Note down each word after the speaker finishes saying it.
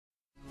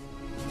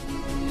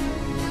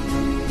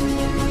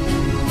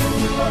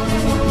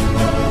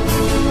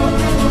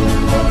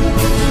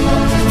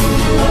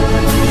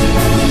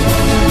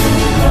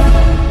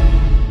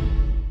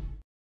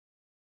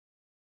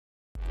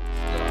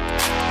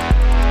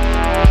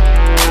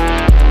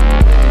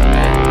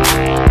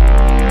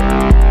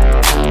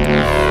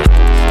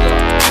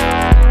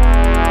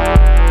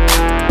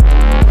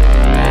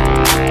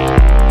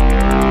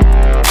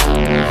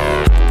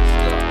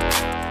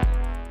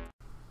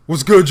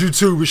What's good,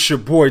 YouTube? It's your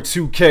boy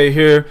 2K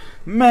here.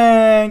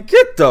 Man,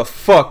 get the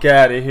fuck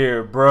out of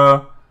here,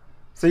 bruh.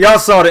 So y'all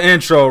saw the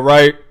intro,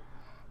 right?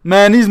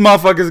 Man, these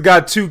motherfuckers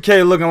got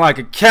 2K looking like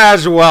a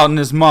casual out in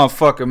this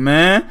motherfucker,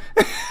 man.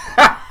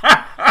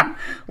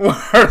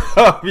 Word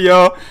up,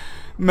 yo.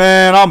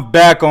 Man, I'm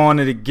back on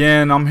it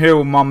again. I'm here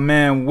with my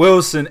man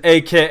Wilson,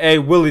 a.k.a.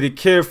 Willie the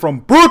Kid from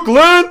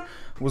Brooklyn.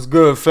 What's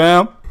good,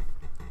 fam?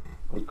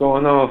 What's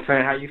going on,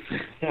 fam? How you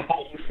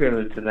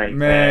feeling tonight,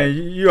 man?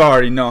 You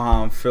already know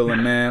how I'm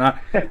feeling, man.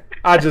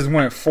 I just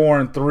went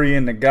 4-3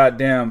 in the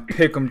goddamn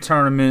pick'em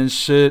tournament and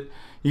shit.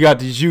 You got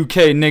these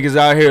UK niggas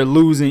out here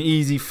losing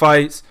easy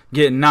fights,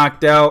 getting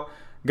knocked out.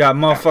 Got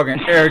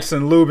motherfucking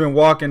Erickson Lubin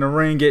walking the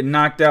ring, getting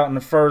knocked out in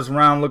the first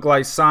round, look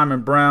like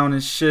Simon Brown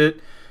and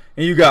shit.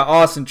 And you got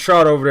Austin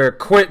Trout over there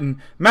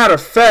quitting. Matter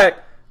of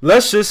fact,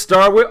 let's just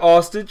start with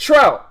Austin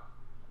Trout.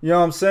 You know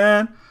what I'm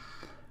saying?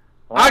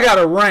 I got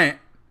a rant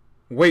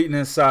waiting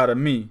inside of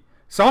me.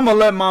 So I'm going to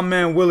let my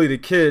man Willie the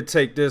Kid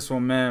take this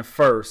one, man,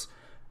 first.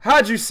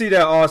 How'd you see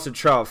that Austin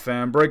Trout,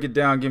 fam? Break it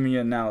down. Give me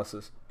your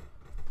analysis.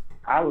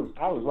 I was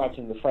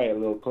watching the fight a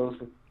little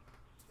closer.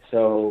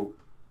 So,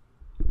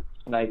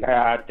 like,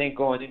 I think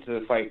going into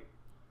the fight,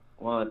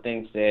 one of the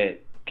things that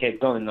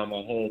kept going on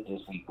my head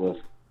this week was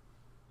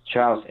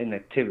Trout's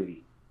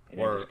inactivity.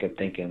 And I just kept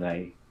thinking,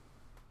 like,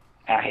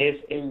 at his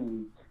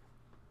age,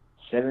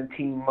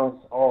 17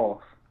 months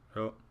off,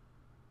 yep.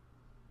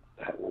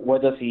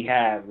 What does he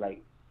have?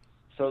 Like,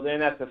 so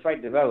then as the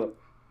fight developed,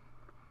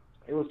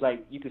 it was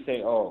like you could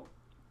say, oh,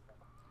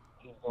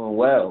 he's doing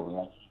well.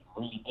 Like, he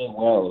really did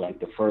well.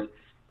 Like, the first,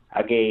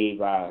 I gave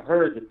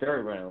Hurd the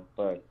third round,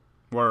 but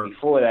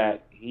before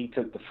that, he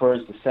took the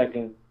first, the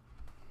second,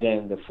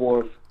 then the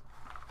fourth,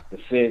 the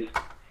fifth,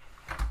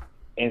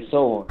 and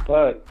so on.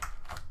 But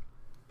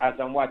as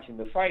I'm watching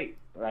the fight,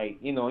 like,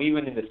 you know,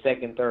 even in the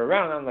second, third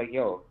round, I'm like,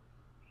 yo,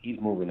 he's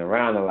moving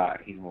around a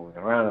lot.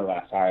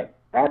 So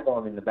that's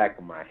on in the back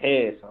of my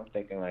head. So I'm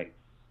thinking, like,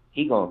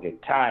 he going to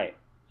get tired.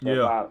 So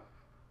about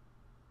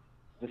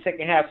the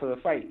second half of the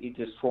fight, it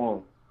just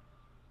swung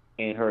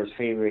in Hurd's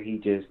favor. He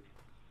just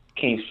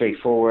came straight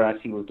forward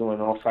as he was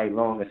doing all fight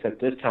long, except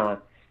this time,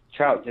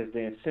 Trout just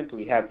didn't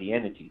simply have the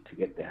energy to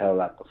get the hell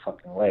out the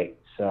fucking way.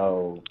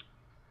 So,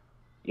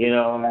 you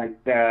know,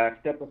 like,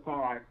 step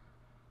apart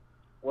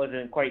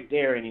wasn't quite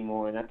there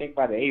anymore. And I think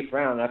by the 8th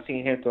round, I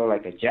seen him throw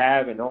like a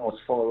jab and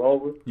almost fall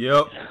over.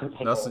 Yep.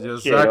 That's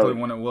exactly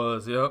when it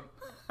was. Yep.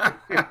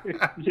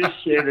 This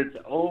shit is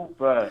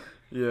over.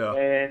 Yeah.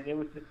 And it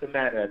was just a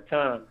matter of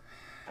time.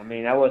 I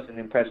mean, I wasn't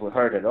impressed with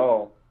Hurd at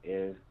all.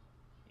 You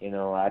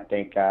know, I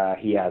think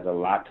he has a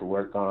lot to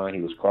work on. He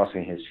was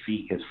crossing his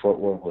feet. His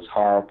footwork was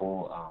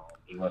horrible.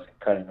 He wasn't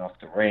cutting off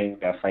the ring.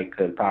 That fight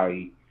could have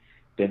probably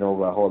been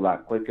over a whole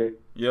lot quicker.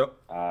 Yep.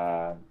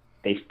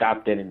 They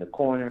stopped it in the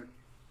corner.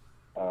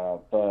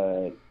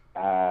 But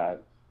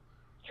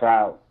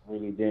Trout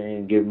really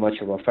didn't give much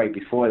of a fight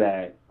before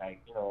that.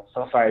 Like, you know,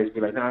 some fighters be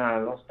like, no,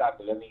 don't stop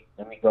it. Let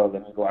me go.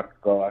 I could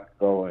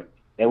go. And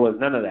there was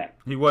none of that.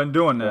 He wasn't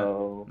doing that.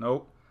 So,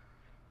 nope.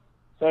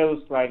 So it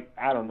was like,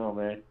 I don't know,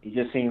 man. He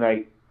just seemed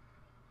like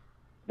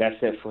that's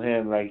it for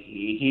him. Like,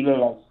 he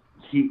looked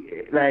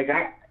like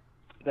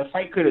the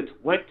fight could have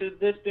went the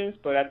distance,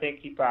 but I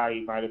think he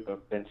probably might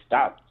have been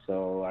stopped.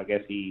 So I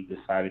guess he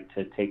decided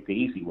to take the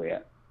easy way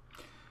out.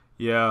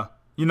 Yeah.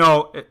 You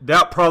know,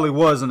 that probably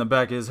was in the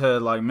back of his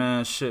head, like,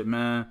 man, shit,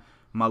 man,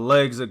 my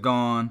legs are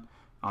gone.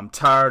 I'm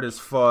tired as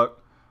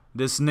fuck.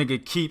 This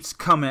nigga keeps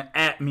coming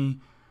at me.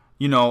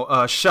 You know,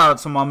 shout out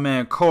to my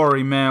man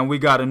Corey, man. We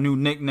got a new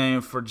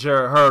nickname for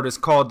Jared Hurd. It's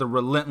called the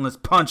Relentless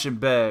Punching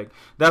Bag.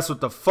 That's what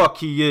the fuck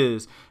he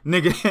is.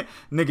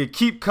 Nigga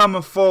keep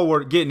coming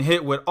forward, getting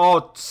hit with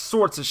all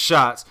sorts of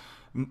shots.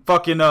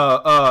 Fucking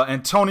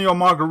Antonio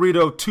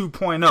Margarito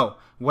 2.0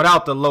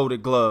 without the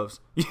loaded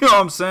gloves. You know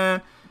what I'm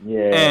saying?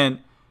 Yeah. And,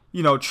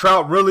 you know,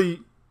 Trout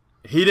really,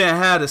 he didn't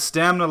have the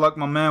stamina, like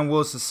my man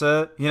Wilson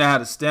said. He didn't have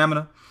the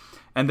stamina.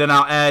 And then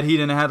I'll add he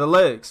didn't have the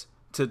legs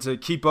to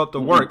keep up the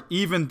work,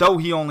 even though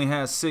he only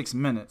has 6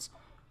 minutes.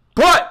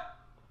 But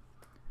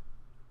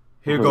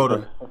here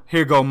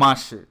go my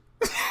shit.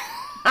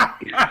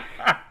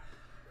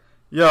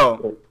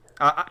 Yo,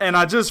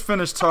 I just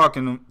finished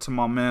talking to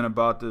my man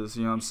about this,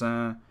 you know what I'm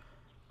saying?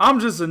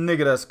 I'm just a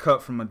nigga that's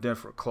cut from a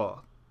different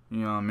cloth. You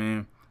know what I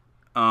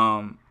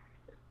mean?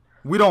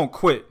 We don't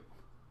quit.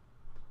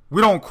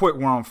 We don't quit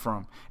where I'm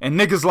from. And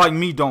niggas like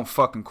me don't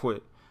fucking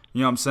quit.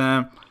 You know what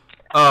I'm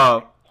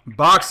saying?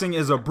 Boxing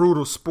is a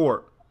brutal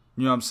sport.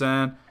 You know what I'm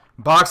saying?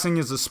 Boxing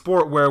is a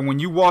sport where when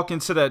you walk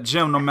into that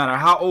gym, no matter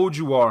how old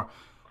you are,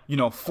 you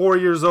know, 4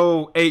 years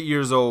old, 8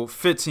 years old,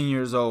 15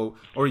 years old,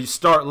 or you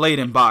start late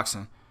in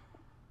boxing,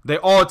 they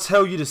all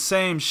tell you the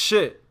same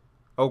shit,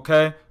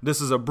 okay?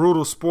 This is a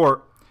brutal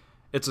sport.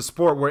 It's a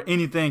sport where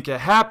anything can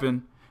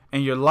happen,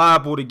 and you're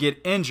liable to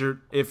get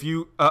injured if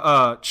you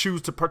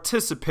choose to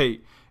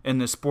participate in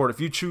this sport.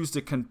 If you choose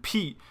to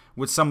compete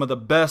with some of the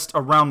best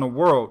around the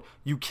world,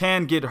 you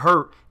can get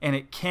hurt, and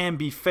it can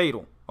be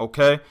fatal,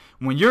 okay?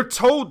 When you're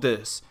told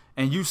this,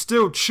 and you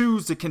still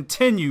choose to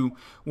continue,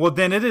 well,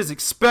 then it is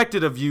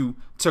expected of you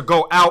to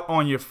go out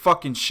on your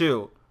fucking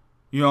shield.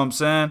 You know what I'm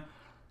saying?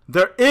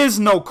 There is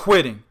no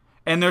quitting,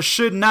 and there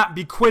should not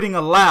be quitting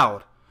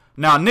allowed.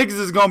 Now, niggas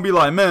is going to be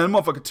like, man,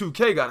 motherfucker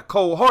 2K got a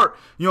cold heart.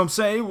 You know what I'm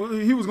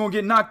saying? He was going to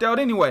get knocked out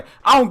anyway.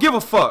 I don't give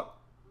a fuck.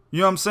 You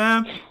know what I'm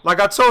saying?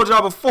 Like I told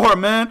y'all before,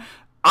 man,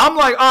 I'm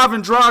like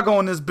Ivan Drago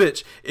in this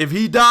bitch. If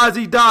he dies,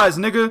 he dies,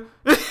 nigga.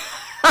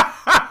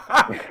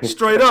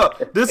 Straight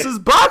up. This is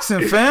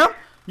boxing, fam.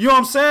 You know what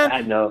I'm saying?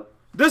 I know.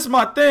 This is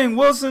my thing,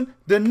 Wilson.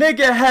 The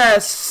nigga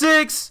has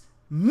 6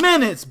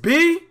 minutes,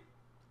 B.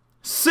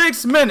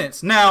 6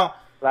 minutes. Now,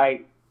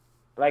 like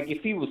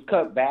if he was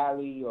cut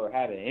badly or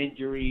had an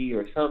injury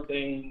or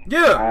something,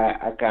 yeah,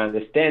 I can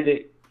understand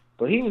it.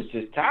 But he was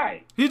just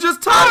tired. He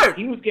just tired.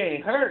 He was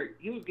getting hurt.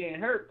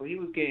 But he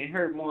was getting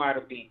hurt more out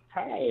of being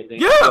tired than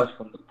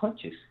from the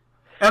punches.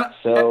 And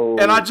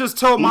I just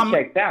told he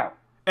checked out.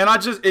 And I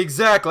just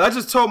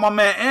told my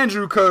man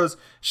Andrew, cause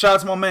shout out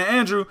to my man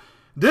Andrew.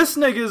 This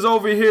nigga is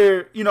over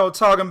here, you know,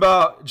 talking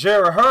about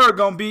Jared Hurd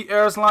gonna beat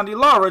Erislandy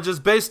Lara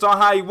just based on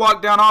how he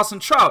walked down Austin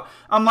Trout.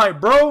 I'm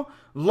like, bro,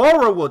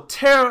 Lara will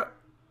tear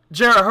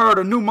Jared Hurd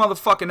a new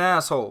motherfucking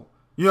asshole.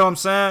 You know what I'm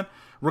saying?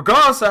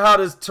 Regardless of how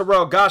this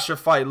Terrell Gosher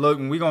fight look,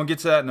 and we're going to get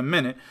to that in a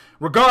minute.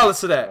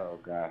 Regardless of that,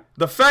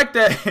 the fact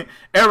that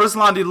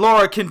Erislandy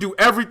Lara can do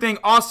everything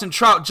Austin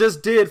Trout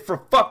just did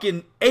for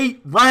fucking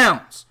 8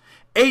 rounds.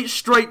 8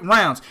 straight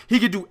rounds. He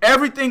could do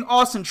everything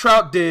Austin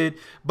Trout did,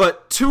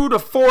 but 2 to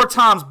 4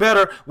 times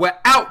better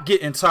without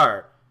getting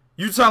tired.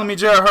 You telling me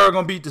Jared Hurd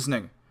going to beat this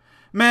nigga?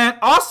 Man,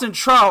 Austin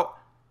Trout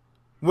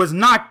was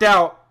knocked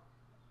out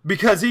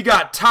because he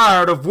got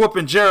tired of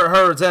whooping Jared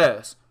Hurd's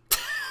ass.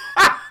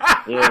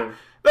 Yeah.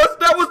 That's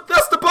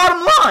the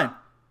bottom line.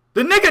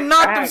 The nigga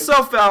knocked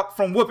himself out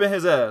from whooping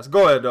his ass.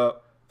 Go ahead, dog.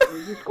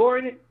 Was you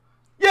scoring it?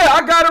 Yeah,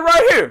 I got it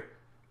right here.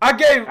 I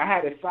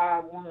had it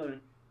 5-1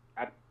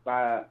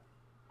 by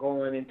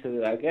going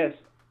into, I guess,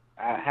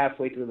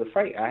 halfway through the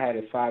fight. I had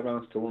it 5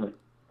 rounds to 1.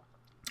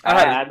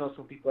 I know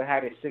some people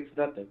had it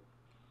 6-0,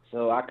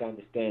 so I can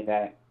understand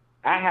that.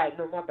 I had it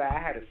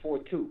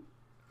 4-2.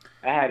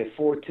 I had it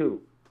 4-2.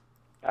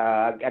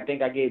 I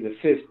think I gave the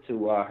 5th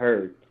to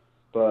Hurd,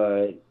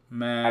 but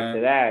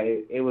after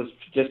that, it was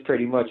just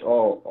pretty much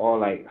all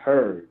like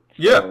Hurd.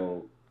 Yeah.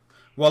 So,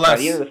 well, at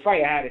the end of the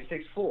fight, I had it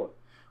 6-4.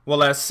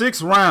 Well, at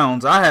 6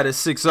 rounds, I had it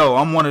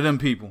 6-0. I'm one of them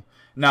people.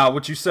 Now,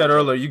 what you said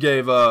earlier, you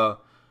gave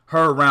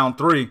Hurd round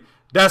 3.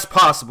 That's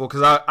possible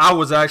because I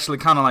was actually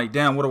kind of like,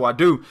 damn, what do I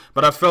do?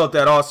 But I felt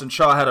that Austin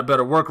Trout had a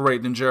better work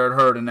rate than Jared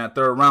Hurd in that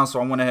 3rd round,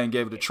 so I went ahead and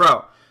gave it to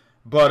Trout.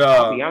 But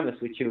I'll be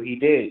honest with you, he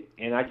did,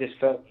 and I just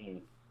felt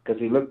him because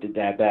he looked at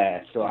that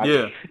bad. So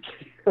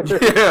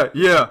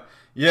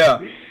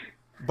Yeah.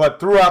 But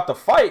throughout the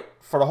fight,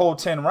 for the whole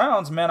 10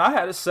 rounds, man, I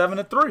had it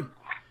 7-3.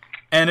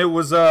 And it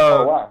was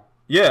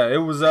yeah, it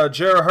was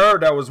Jared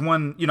Hurd that was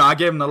when, you know, I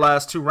gave him the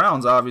last 2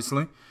 rounds,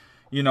 obviously.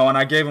 You know, and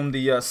I gave him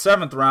the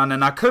 7th round,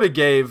 and I could have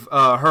gave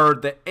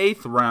Hurd the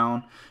 8th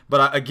round,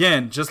 but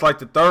again, just like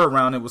the 3rd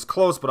round, it was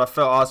close, but I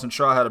felt Austin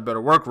Trout had a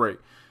better work rate.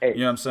 Hey,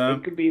 you know what I'm saying?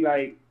 It could be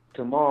like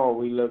tomorrow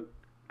we look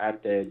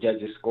at the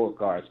judges'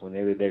 scorecards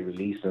whenever they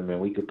release them, and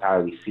we could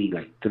probably see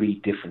like 3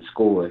 different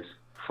scores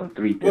from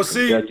 3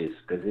 different judges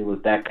because it was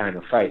that kind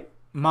of fight.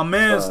 My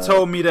man's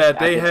told me that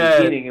they at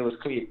the beginning it was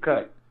clear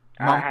cut.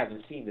 I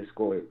haven't seen the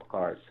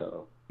scorecard,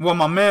 so. Well,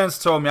 my man's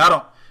told me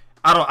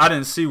I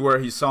didn't see where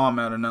he saw him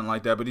at or nothing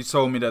like that, but he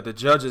told me that the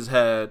judges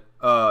had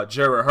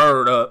Jared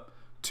Hurd up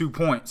 2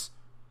 points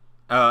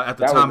at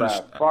the time.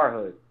 That was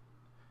Farhood.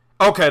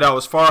 Okay, that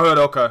was Farhood.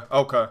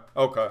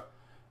 Okay.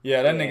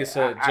 Yeah, that nigga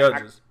said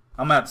judges.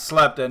 I'm gonna have to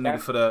slap that nigga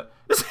for that.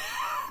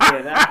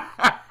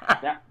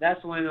 Yeah,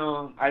 that's when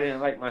I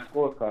didn't like my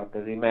scorecard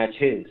because he matched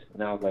his,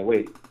 and I was like,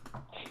 wait.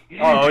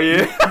 Oh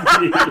yeah.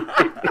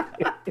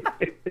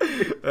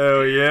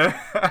 Hell yeah.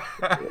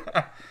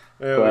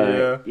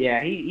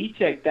 Yeah, he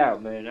checked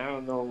out, man. I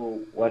don't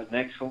know what's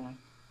next for him.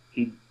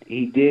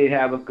 He did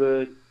have a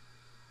good,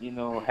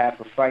 half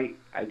a fight.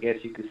 I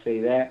guess you could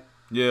say that.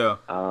 Yeah.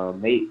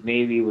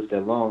 Maybe it was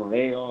the long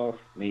layoff.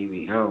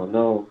 Maybe, I don't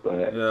know,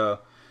 but yeah.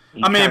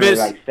 He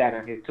sat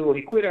on his stool.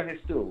 He quit on his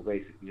stool,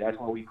 basically. That's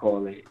what we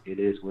call it. It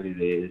is what it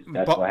is.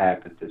 That's what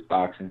happens. It's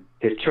boxing.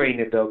 His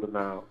trainer built him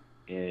out,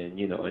 and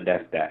and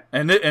that's that.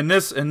 And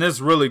this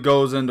really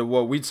goes into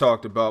what we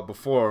talked about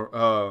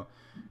before.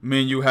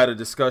 Me and you had a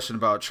discussion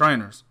about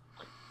trainers,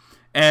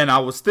 and I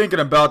was thinking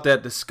about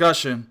that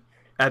discussion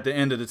at the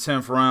end of the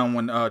 10th round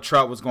when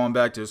Trout was going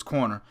back to his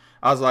corner.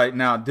 I was like,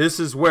 now this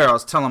is where I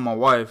was telling my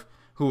wife,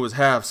 who was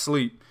half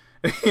asleep,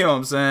 you know what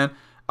I'm saying?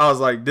 I was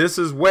like, this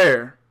is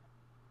where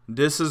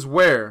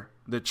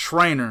the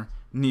trainer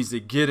needs to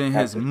get in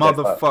his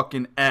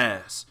motherfucking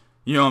ass.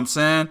 You know what I'm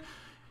saying?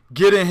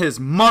 Get in his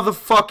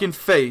motherfucking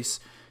face,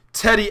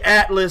 Teddy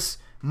Atlas,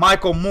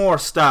 Michael Moore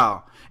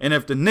style. And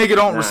if the nigga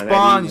don't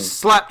respond, you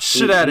slap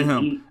shit out of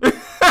him.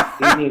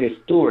 He need a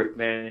steward,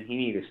 man. He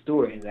need a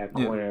steward in that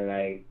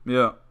corner,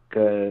 yeah.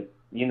 Cause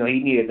you know, he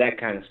needed that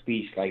kind of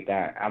speech like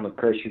that. I'm gonna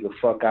curse you the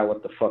fuck out.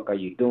 What the fuck are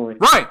you doing?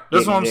 Right.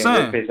 That's what I'm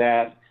saying. Whip his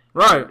ass.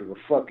 Right. Give a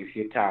fuck if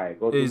you're tired.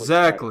 Go do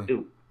exactly. What you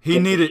gotta do. He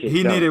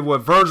needed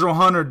what Virgil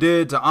Hunter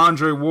did to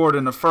Andre Ward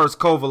in the first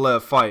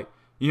Kovalev fight.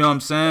 You know what I'm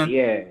saying?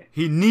 Yeah.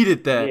 He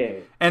needed that. Yeah.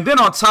 And then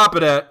on top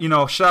of that, you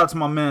know, shout out to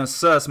my man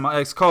Sess, my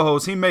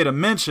ex-co-host. He made a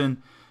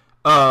mention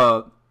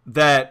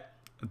that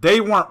they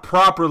weren't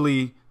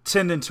properly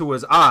tending to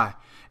his eye.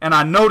 And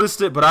I noticed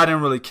it, but I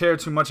didn't really care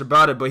too much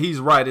about it. But he's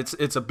right.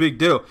 It's a big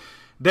deal.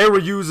 They were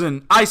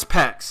using ice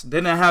packs. They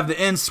didn't have the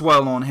end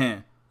swell on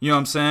hand. You know what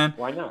I'm saying?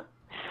 Why not?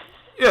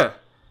 Yeah.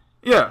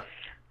 Yeah.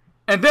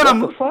 And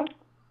then what the fuck?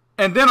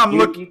 And then I'm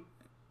looking.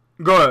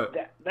 Go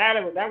ahead.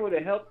 That would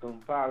have helped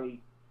them probably,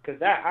 because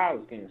that eye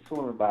was getting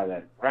swollen by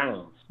that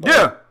rounds.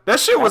 Yeah,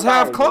 that shit was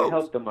half closed.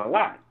 Helped them a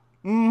lot.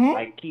 Mm-hmm.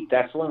 Like keep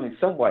that swelling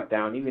somewhat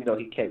down, even though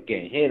he kept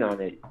getting hit on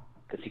it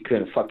because he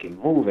couldn't fucking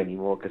move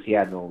anymore because he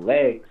had no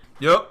legs.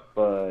 Yep.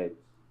 But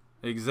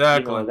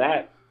exactly, you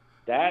know,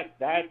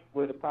 that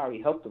would have probably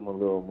helped him a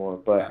little more.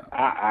 But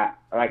I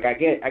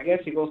guess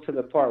it goes to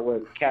the part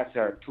where cats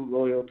are too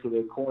loyal to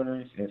their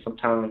corners, and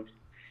sometimes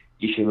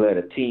you should let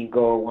a team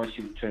go once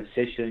you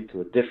transition to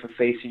a different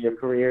phase in your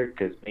career,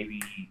 because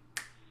maybe,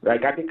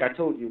 like I think I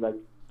told you, like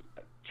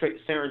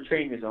certain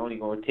trainers are only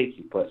going to take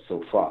you but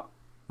so far.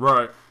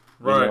 Right.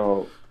 Right. You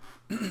know,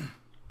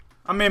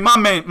 I mean,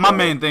 my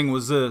main thing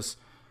was this.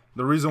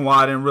 The reason why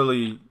I didn't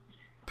really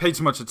pay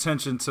too much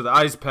attention to the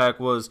ice pack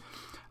was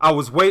I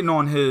was waiting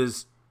on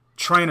his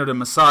trainer to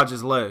massage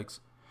his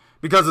legs,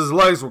 because his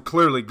legs were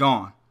clearly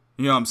gone.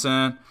 You know what I'm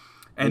saying?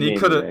 And they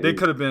could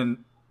have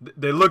been.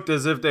 They looked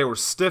as if they were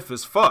stiff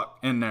as fuck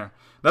in there.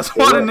 That's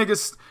why the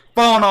niggas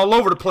falling all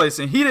over the place.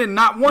 And he did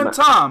not one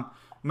time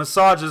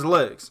massage his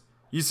legs.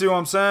 You see what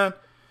I'm saying?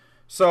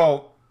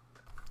 So,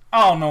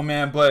 I don't know,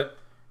 man. But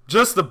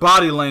just the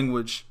body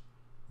language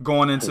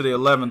going into the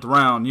 11th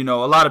round. You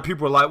know, a lot of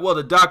people are like, well,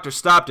 the doctor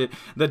stopped it.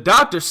 The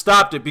doctor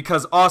stopped it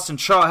because Austin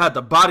Trout had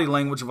the body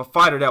language of a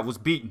fighter that was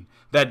beaten,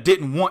 that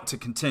didn't want to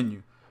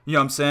continue. You know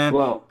what I'm saying?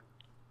 Well,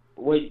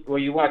 were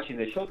you watching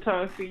the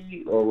Showtime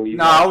feed, or were you?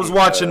 I was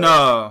watching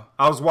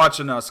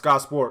Sky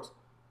Sports.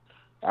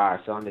 All right,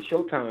 so on the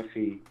Showtime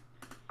feed,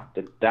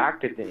 the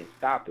doctor didn't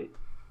stop it.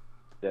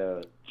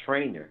 The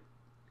trainer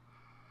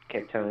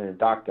kept telling the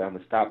doctor, "I'm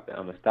gonna stop it.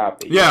 I'm gonna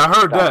stop it." Yeah, I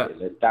heard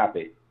that. Let's stop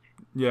it.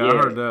 Yeah, I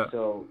heard that.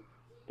 So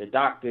the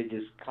doctor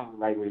just kind of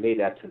like relayed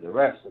that to the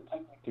ref. So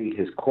technically,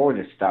 his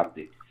corner stopped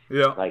it.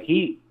 Yeah. Like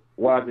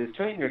while his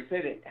trainer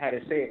said it, had to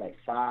say it like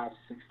 5-6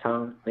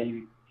 times,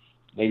 maybe.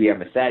 Maybe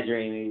I'm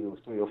exaggerating. Maybe it was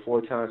 3 or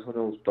 4 times. Who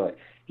knows? But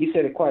he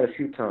said it quite a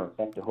few times.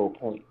 That's the whole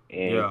point.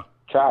 And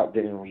Trout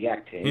didn't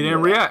react to him. He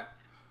didn't react.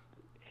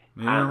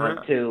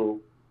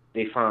 Until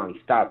they finally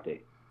stopped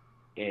it.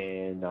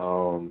 And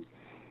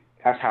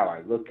that's how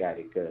I look at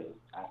it. Because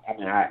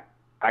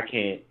I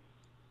can't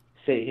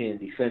sit here and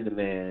defend the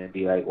man and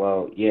be like,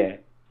 well, yeah.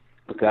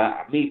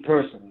 Because me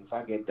personally, if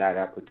I get that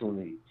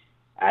opportunity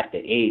at the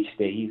age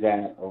that he's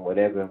at or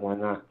whatever and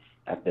whatnot,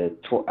 at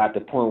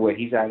the point where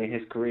he's at in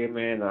his career,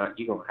 man,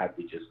 you're going to have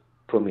to just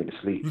put me to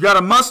sleep. You got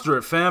to muster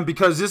it, fam,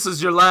 because this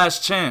is your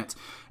last chance.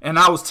 And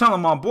I was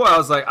telling my boy, I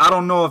was like, I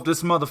don't know if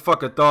this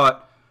motherfucker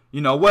thought,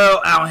 you know,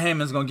 well, Al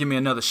Hammond's going to give me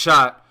another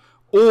shot.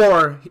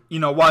 Or, you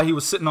know, while he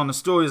was sitting on the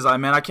stool, he's like,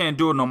 man, I can't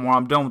do it no more.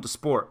 I'm done with the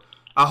sport.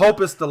 I hope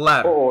it's the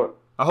latter.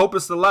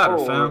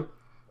 Fam.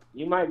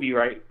 You might be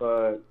right,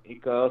 but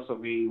it could also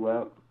be,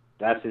 well,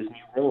 that's his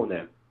new role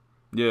now.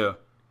 Yeah.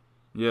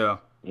 Yeah.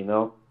 You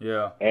know?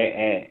 Yeah.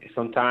 And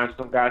sometimes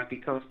some guys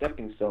become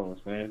stepping stones,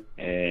 man.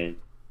 And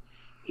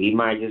he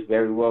might just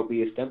very well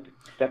be a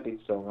stepping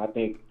stone. I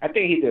think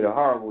he did a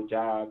horrible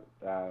job.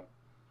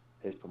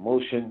 His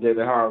promotion did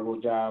a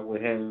horrible job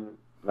with him.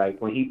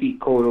 Like, when he beat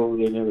Cotto,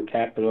 they never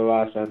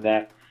capitalized on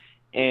that.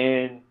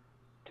 And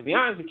to be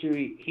honest with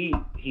you,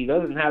 he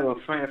doesn't have a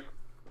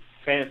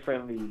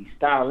fan-friendly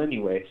style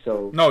anyway.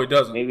 So no, he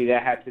doesn't. Maybe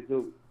that had to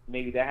do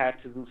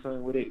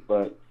something with it.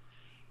 But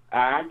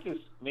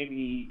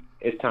maybe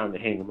it's time to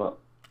hang him up.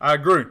 I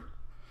agree.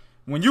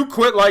 When you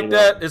quit like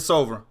that, it's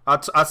over.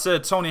 I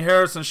said Tony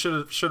Harrison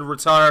should have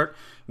retired,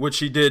 which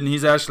he didn't.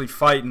 He's actually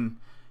fighting.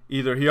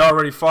 Either he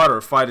already fought or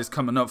a fight is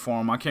coming up for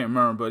him. I can't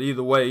remember, but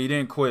either way, he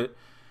didn't quit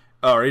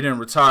or he didn't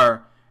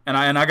retire. And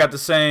I got the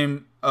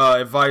same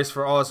advice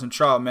for Austin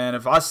Trout, man.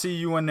 If I see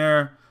you in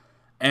there,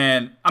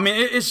 and I mean,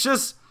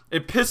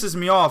 it pisses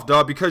me off,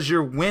 dog, because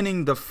you're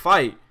winning the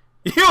fight.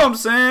 You know what I'm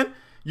saying?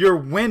 You're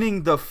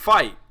winning the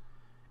fight.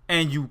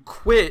 And you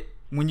quit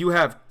when you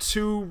have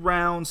 2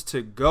 rounds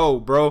to go,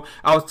 bro.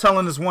 I was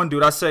telling this one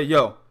dude, I said,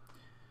 yo,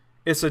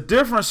 it's a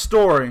different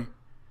story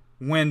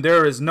when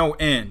there is no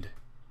end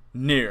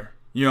near.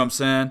 You know what I'm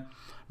saying?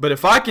 But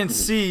if I can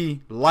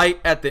see light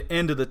at the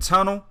end of the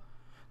tunnel,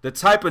 the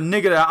type of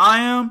nigga that I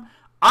am,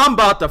 I'm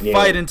about to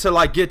fight until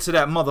I get to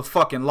that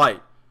motherfucking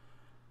light.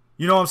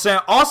 You know what I'm saying?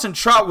 Austin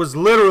Trout was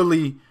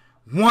literally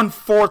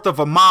 1/4 of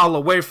a mile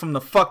away from the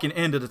fucking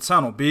end of the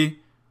tunnel, B.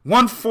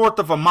 1/4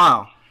 of a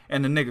mile.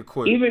 And the nigga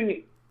quit.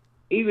 Even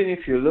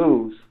if you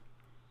lose,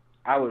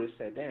 I would have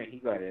said, damn, he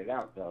got it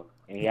out though.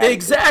 And he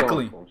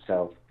exactly. For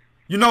himself.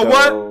 You know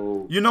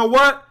what? You know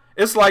what?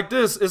 It's like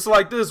this. It's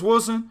like this,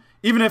 Wilson.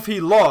 Even if he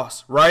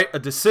lost, right, a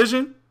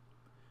decision,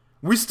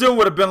 we still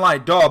would have been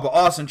like, dog, but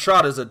Austin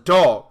Trout is a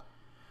dog.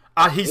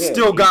 He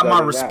still got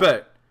my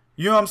respect.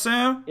 You know what I'm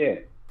saying? Yeah.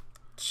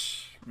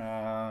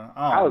 Man,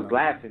 I was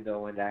laughing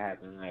though when that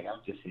happened. Like I'm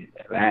just sitting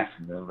there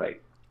laughing though.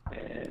 Like,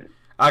 man.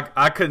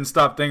 I couldn't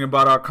stop thinking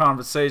about our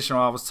conversation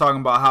where I was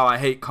talking about how I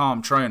hate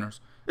calm trainers.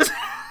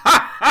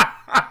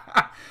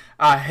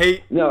 I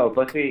hate. No,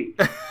 but see,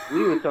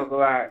 we was talking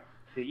about.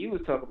 See, you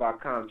was talking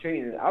about calm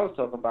trainers. I was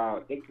talking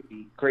about they could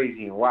be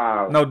crazy and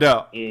wild. No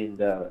doubt. In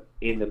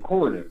the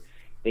corner,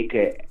 they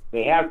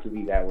have to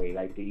be that way.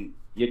 Like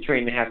your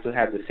trainer has to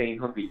have the same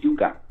hunger you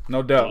got.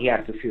 No doubt. And he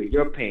has to feel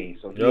your pain,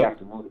 so he has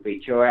to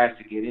motivate your ass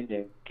to get in there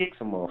and kick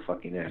some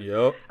motherfucking ass.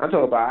 Yep. I'm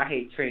talking about I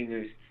hate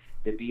trainers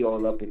that be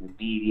all up in the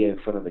media in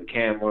front of the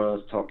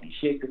cameras talking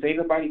shit because ain't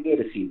nobody there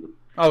to see them.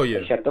 Oh yeah.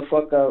 Like, shut the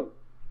fuck up.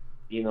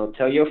 You know,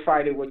 tell your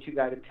fighter what you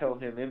got to tell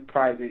him in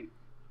private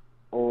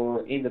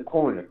or in the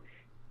corner.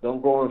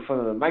 Don't go in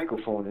front of the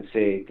microphone and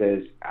say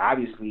because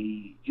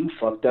obviously you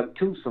fucked up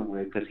too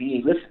somewhere because he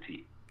ain't listen to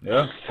you.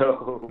 Yeah.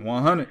 So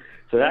 100.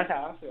 So that's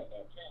how I feel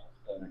about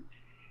Travis.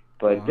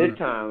 But 100. This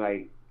time,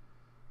 like,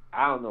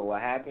 I don't know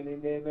what happened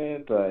in there,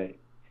 man. But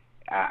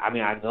I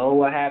mean, I know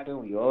what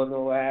happened. We all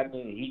know what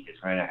happened. He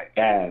just ran out of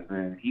gas,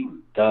 man. He was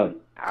done.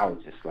 I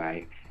was just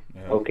like,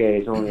 okay,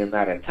 it's only a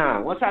matter of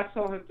time. Once I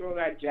saw him throw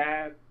that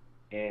jab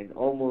and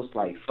almost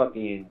like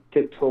fucking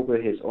tipped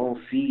over his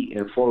own feet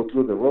and fall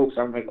through the ropes,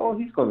 I'm like, oh,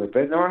 he's gonna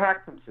Benoit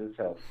Hackman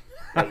himself.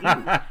 Like,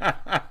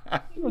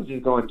 he was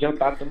just gonna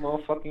jump out the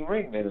motherfucking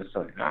ring, man, or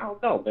something. I don't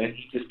know, man.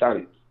 He just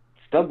started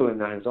stumbling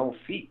on his own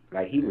feet,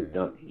 like he was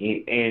done,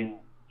 and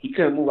he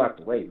couldn't move out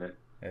the way, man.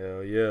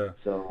 Hell yeah.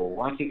 So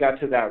once he got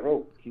to that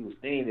rope, he was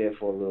staying there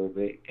for a little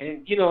bit,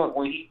 and you know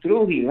when he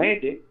threw, he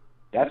landed.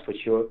 That's for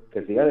sure,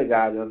 because the other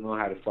guy doesn't know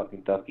how to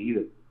fucking duck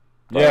either.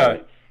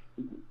 But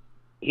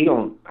he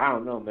don't. I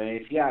don't know,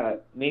 man.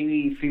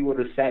 Maybe if he would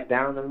have sat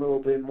down a little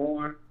bit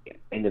more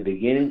in the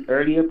beginning,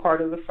 earlier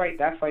part of the fight,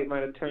 that fight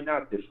might have turned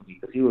out differently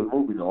because he was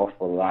moving an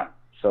awful lot.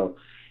 So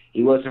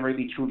he wasn't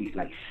really truly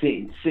like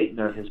sitting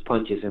on his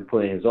punches and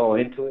putting his all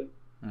into it.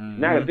 Mm-hmm.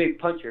 Not a big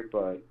puncher,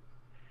 but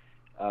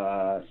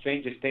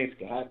stranger things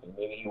can happen.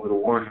 Maybe he would have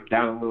worn him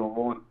down a little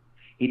more.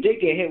 He did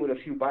get hit with a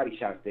few body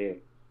shots there.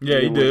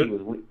 Yeah, he did. He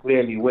was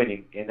clearly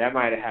winning, and that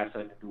might have had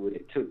something to do with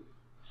it too.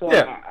 So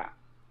yeah.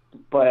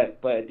 But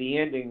at the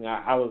ending,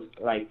 I was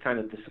like kind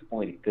of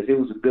disappointed because it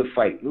was a good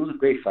fight. It was a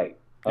great fight.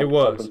 It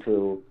was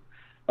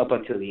up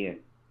until the end.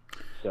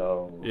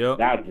 So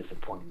that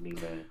disappointed me,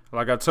 man.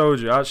 Like I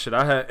told you,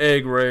 I had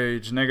egg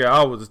rage, nigga.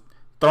 I was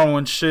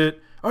throwing shit.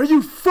 Are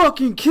you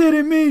fucking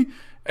kidding me?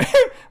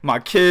 My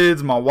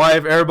kids, my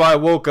wife, everybody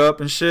woke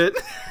up and shit.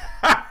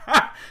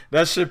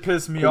 That shit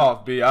pissed me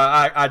off, B.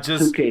 I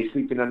just 2K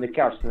sleeping on the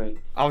couch tonight.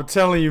 I'm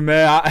telling you,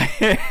 man.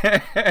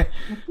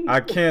 I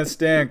can't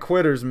stand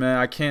quitters, man.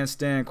 I can't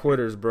stand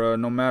quitters, bro.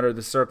 No matter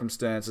the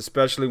circumstance,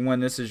 especially when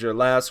this is your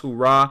last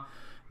hurrah,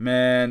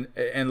 man.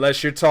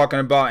 Unless you're talking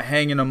about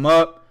hanging them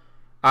up,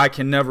 I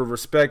can never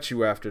respect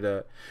you after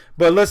that.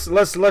 But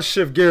let's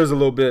shift gears a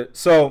little bit.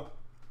 So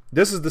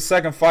this is the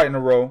second fight in a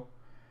row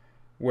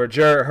where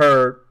Jarrett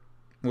Hurd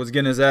was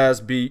getting his ass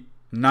beat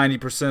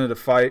 90% of the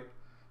fight,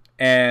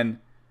 and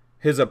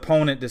his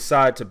opponent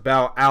decided to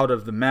bow out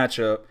of the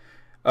matchup.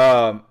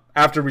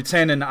 After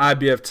retaining the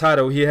IBF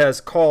title, he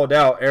has called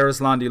out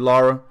Erislandy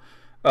Lara.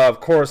 Of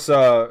course,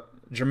 Jermell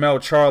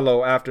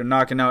Charlo, after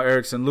knocking out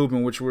Erickson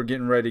Lubin, which we're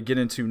getting ready to get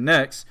into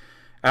next,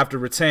 after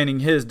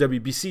retaining his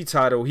WBC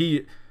title,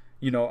 he,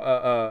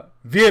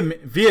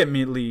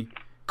 vehemently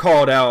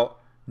called out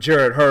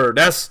Jarrett Hurd.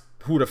 That's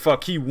who the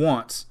fuck he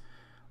wants.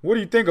 What do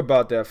you think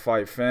about that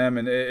fight, fam?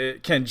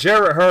 And can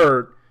Jarrett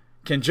Hurd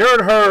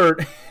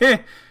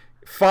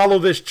follow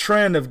this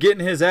trend of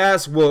getting his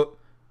ass whooped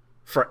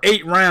for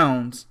 8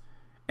 rounds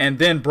and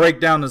then break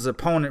down his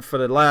opponent for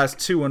the last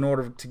 2 in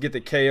order to get the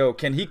KO?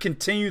 Can he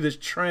continue this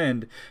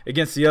trend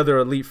against the other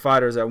elite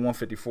fighters at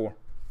 154?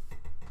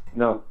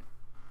 No.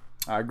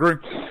 I agree.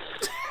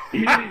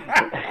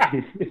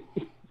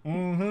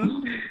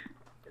 Mm-hmm.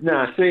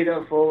 Nah, straight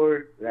up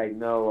forward, like,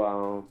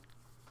 no,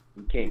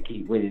 you can't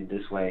keep winning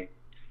this way.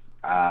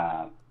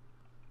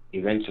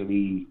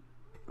 Eventually,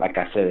 like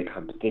I said, the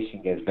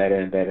competition gets better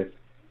and better.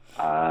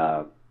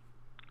 I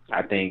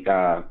think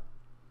I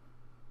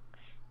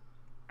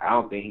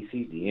don't think he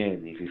sees the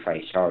end if he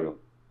fights Charlo.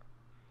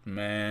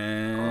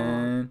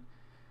 Man,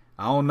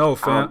 I don't know,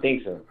 fam. I don't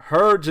think so.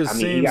 Hurd just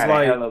seems he got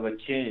like a hell of a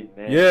chin,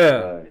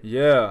 man.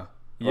 Yeah.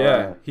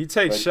 He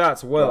takes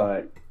shots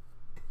well.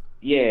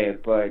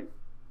 But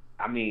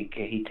I mean,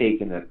 can he take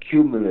an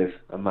accumulative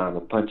amount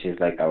of punches,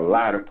 like a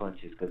lot of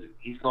punches? Because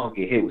he's gonna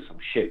get hit with some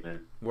shit,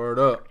 man. Word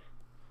up.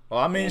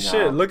 Well, I mean,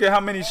 shit. Look at how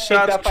many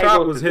shots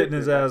Trout was hitting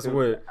his ass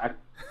with.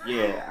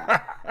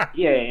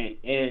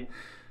 And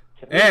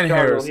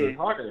Harrison hit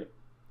harder.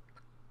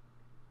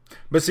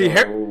 But see,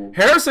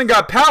 Harrison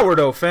got power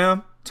though,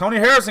 fam. Tony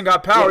Harrison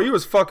got power. He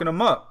was fucking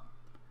him up.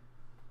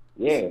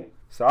 Yeah.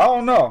 So I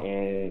don't know.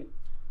 And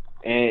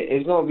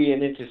it's gonna be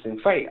an interesting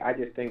fight. I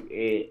just think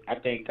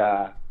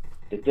the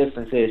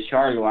difference is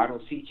Charlo. I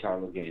don't see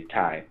Charlo getting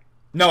tired.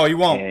 No, he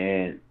won't.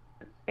 And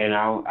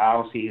I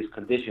don't see his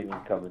conditioning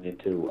coming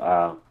into.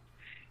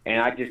 And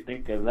I just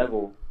think the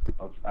level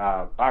of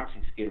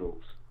boxing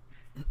skills,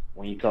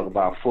 when you talk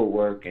about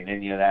footwork and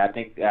any of that,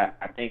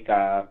 I think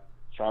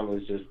Charlo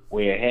is just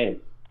way ahead.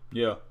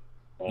 Yeah.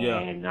 Yeah.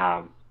 And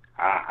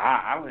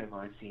I wouldn't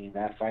mind seeing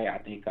that fight. I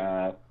think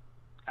I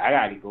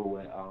gotta go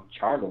with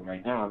Charlo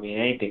right now. I mean,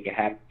 anything can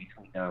happen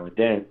between now and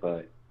then,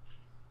 but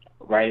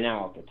right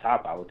now off the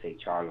top, I would take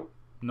Charlo.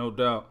 No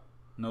doubt.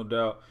 No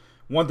doubt.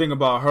 One thing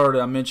about Hurd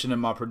that I mentioned in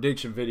my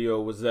prediction video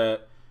was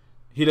that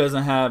he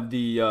doesn't have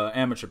the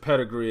amateur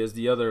pedigree as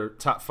the other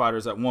top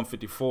fighters at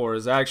 154.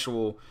 His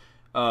actual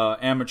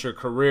amateur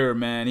career,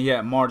 man, he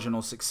had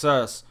marginal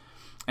success,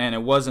 and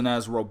it wasn't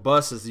as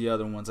robust as the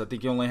other ones. I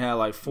think he only had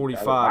like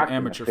 45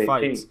 amateur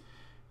fights.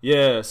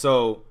 Yeah,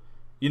 so,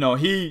 you know,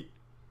 he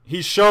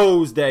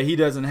shows that he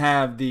doesn't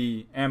have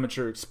the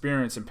amateur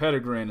experience and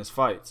pedigree in his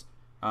fights.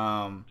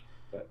 And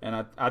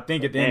I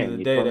think at the end of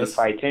the day, that's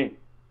fighting.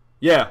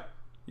 Yeah,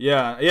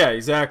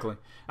 exactly.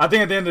 I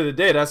think at the end of the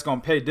day, that's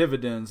gonna pay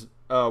dividends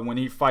when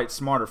he fights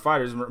smarter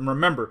fighters.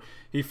 Remember,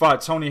 he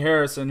fought Tony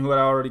Harrison, who had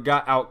already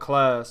got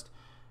outclassed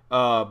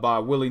by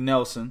Willie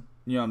Nelson.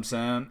 You know what I'm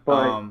saying?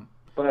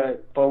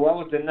 But what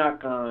was the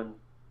knock on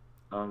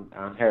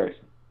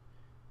Harrison?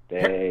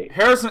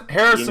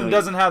 Harrison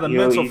doesn't have the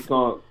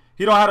mental.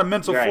 He don't have the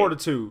mental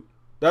fortitude.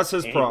 That's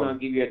his problem. He's gonna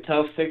give you a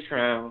tough 6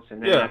 rounds,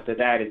 and then after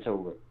that, it's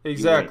over.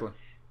 Exactly.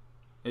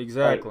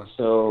 Right.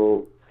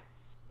 So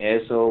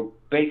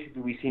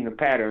basically, we've seen a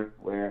pattern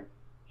where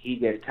he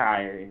gets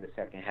tired in the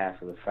second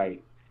half of the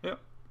fight. Yep.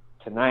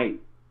 Tonight,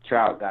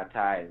 Trout got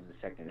tired in the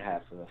second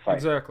half of the fight.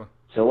 Exactly.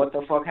 So what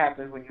the fuck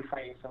happens when you're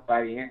fighting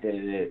somebody in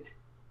there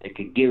that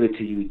could give it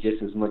to you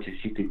just as much as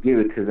you could give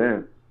it to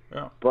them?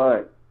 Yeah.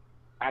 But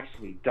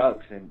actually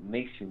ducks and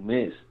makes you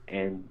miss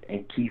and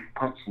keeps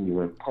punching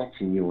you and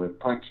punching you and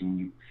punching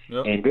you,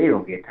 yep. And they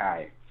don't get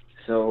tired.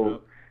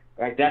 So,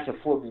 like, that's a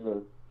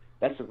formula.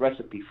 That's a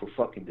recipe for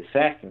fucking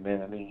disaster,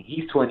 man. I mean,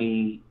 he's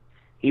 20.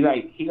 He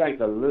like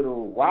a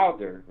little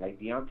Wilder, like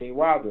Deontay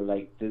Wilder,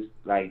 like this,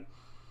 like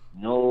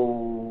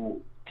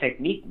no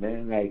technique,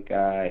 man. Like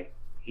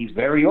he's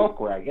very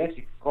awkward. I guess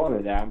you could call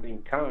it that. I'm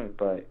being kind,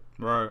 but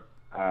right.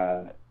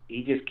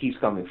 He just keeps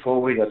coming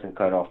forward. He doesn't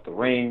cut off the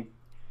ring.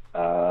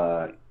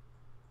 I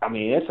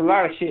mean, it's a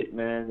lot of shit,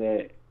 man,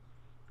 that,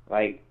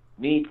 like,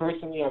 me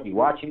personally, I'll be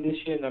watching this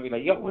shit and I'll be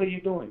like, yo, what are you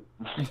doing?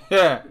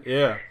 Yeah.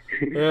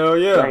 Hell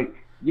yeah. Like,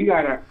 you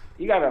got a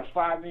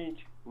 5-inch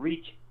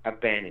reach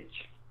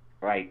advantage.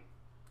 Like,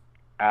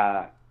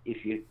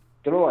 if you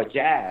throw a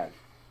jab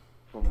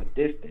from a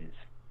distance,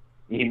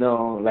 you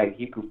know, like,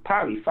 you could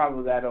probably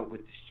follow that up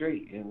with the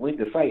straight and win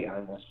the fight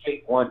on a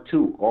straight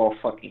 1-2 all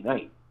fucking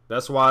night.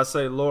 That's why I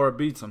say Lara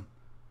beats him,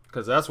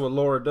 because that's what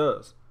Lara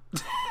does.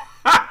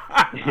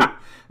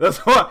 That's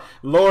what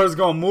Laura's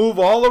gonna move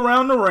all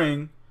around the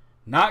ring,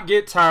 not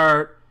get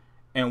tired,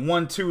 and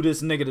 1-2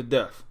 this nigga to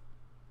death.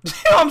 You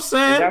know what I'm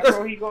saying? And that's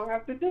what he's gonna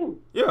have to do.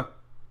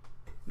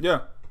 Yeah.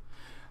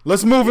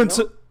 Let's move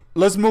into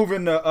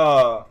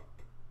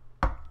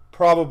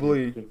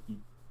probably.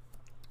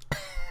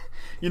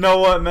 You know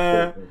what,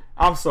 man?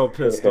 I'm so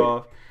pissed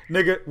off,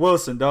 nigga.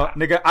 Wilson, dog,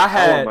 nigga.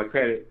 I want my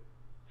credit.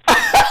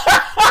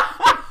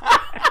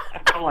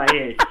 I want to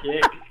hear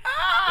shit.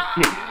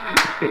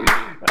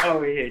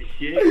 Oh yeah,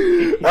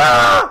 shit.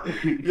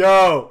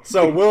 Yo,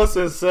 so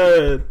Wilson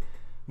said,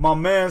 my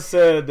man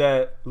said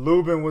that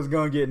Lubin was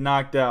gonna get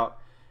knocked out,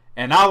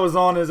 and I was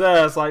on his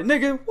ass like,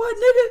 nigga, what,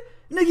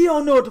 nigga, you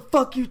don't know what the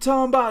fuck you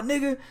talking about,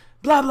 nigga,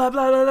 blah blah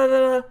blah blah blah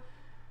blah.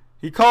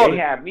 He called it.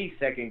 They had me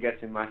second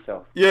guessing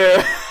myself.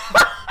 Yeah.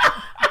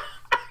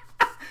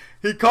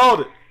 He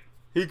called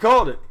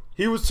it.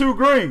 He was too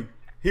green.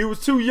 He was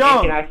too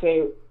young. And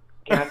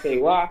can I say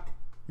why?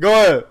 Go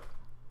ahead.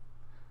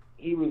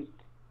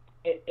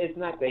 It's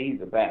not that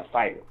he's a bad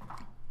fighter.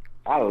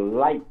 I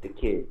like the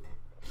kid,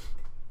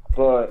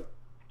 but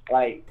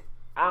like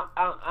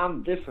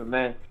I'm different,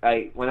 man.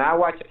 Like when I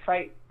watch a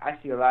fight, I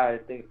see a lot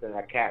of things that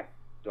I can't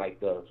like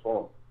does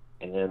wrong,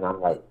 and then I'm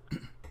like,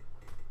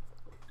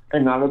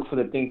 and I look for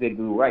the things they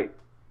do right.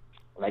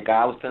 Like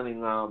I was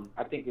telling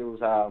I think it was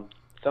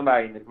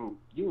somebody in the group.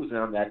 You was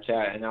on that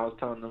chat, and I was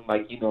telling them,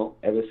 like, you know,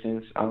 ever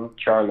since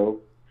Charlo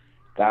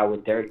got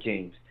with Derek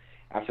James,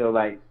 I feel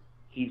like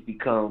he's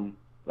become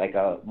like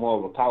more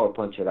of a power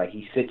puncher. Like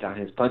he sits on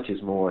his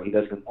punches more. He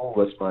doesn't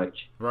move as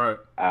much. Right.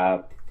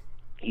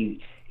 He's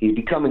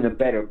becoming a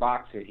better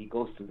boxer. He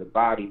goes to the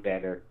body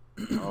better,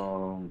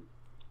 and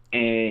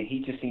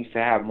he just seems to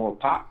have more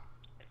pop.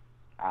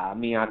 I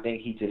mean, I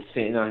think he's just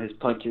sitting on his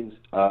punches.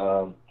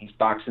 He's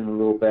boxing a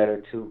little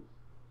better too,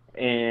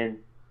 and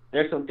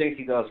there's some things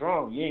he does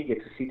wrong. You didn't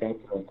get to see that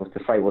because the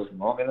fight wasn't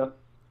long enough.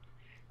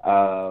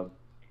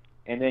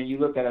 And then you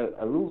look at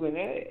a Lubin,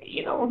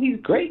 you know, he's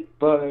great,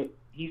 but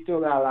he's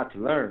still got a lot to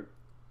learn.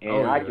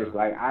 And I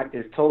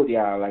just told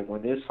y'all, like,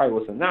 when this fight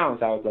was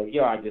announced, I was like,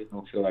 yo, I just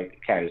don't feel like the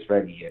cat is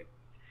ready yet.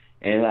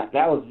 And that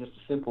was just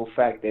a simple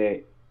fact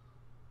that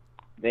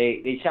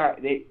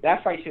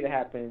that fight should have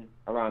happened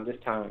around this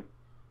time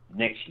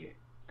next year.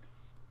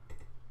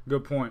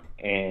 Good point.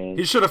 And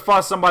he should have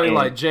fought somebody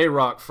like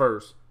J-Rock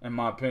first, in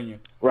my opinion.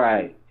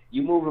 Right.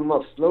 You move him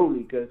up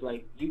slowly because,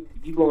 like, you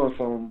going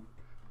from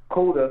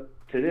Coda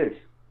to this.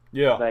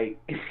 Yeah. Like,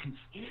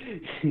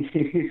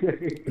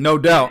 no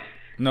doubt.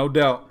 No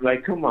doubt.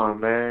 Like, come on,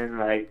 man.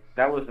 Like,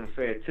 that wasn't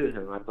fair to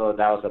him. I thought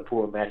that was a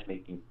poor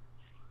matchmaking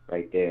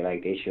right there.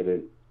 Like, they should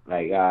have,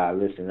 like,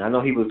 listen, I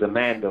know he was the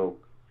man, though,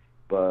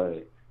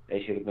 but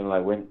they should have been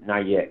like, when,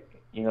 not yet.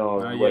 You know,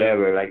 not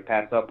whatever, yet. Like,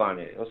 pass up on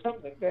it or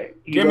something like that.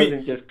 He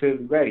wasn't just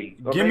clearly ready.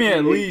 Or give me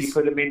at least. You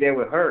put him in there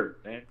with Hurd,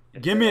 man.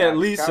 Give me at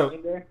least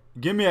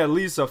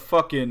a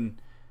fucking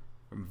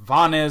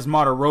Vanez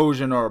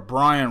Martirosyan or a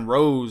Brian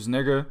Rose,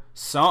 nigga.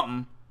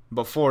 Something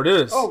before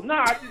this. Oh,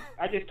 no,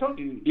 I just told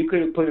you. You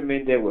could have put him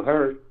in there with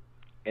Hurd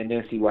and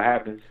then see what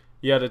happens.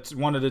 Yeah, that's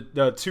one of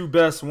the two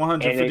best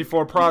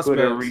 154 prospects. You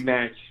could have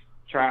rematched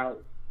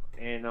Trout,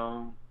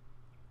 and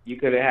you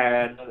could have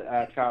had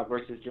another Trout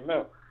versus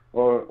Jermell.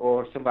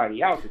 Or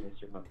somebody else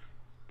against Jermell.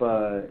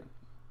 But,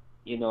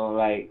 you know,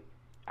 like,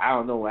 I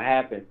don't know what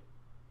happened.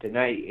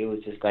 Tonight, it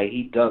was just like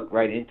he ducked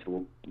right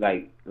into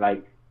it.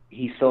 Like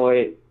he saw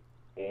it,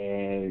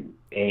 and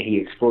he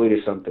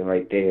exploited something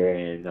right there,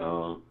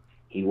 and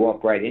he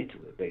walked right into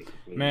it,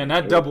 basically. Man,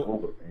 that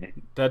double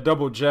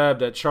jab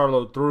that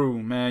Charlo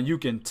threw, man, you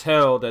can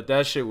tell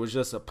that shit was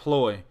just a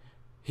ploy.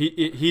 He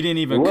didn't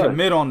even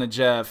commit on the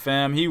jab,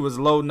 fam. He was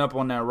loading up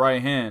on that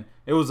right hand.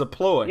 It was a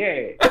ploy.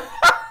 Yeah.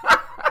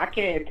 I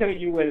can't tell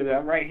you whether the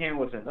right hand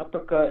was an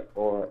uppercut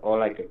or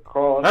like a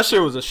cross. That shit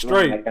was a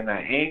straight. Like an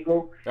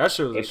angle. That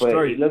shit was a straight.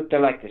 But he looked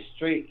at like a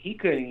straight. He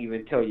couldn't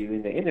even tell you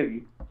in the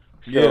interview.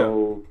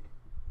 So,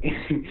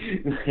 yeah.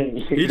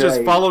 He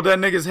just followed that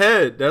nigga's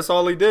head. That's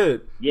all he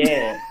did.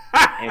 Yeah.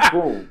 And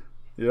boom.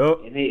 Yep.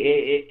 And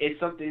it's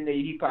something that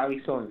he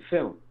probably saw in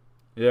film.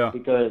 Yeah.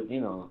 Because, you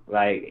know,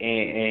 like,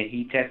 and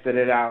he tested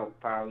it out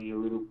probably a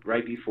little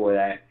right before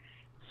that.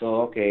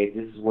 So, okay,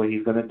 this is what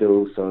he's going to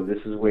do. So, this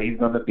is where he's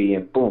going to be.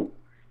 And boom,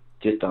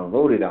 just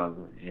unloaded on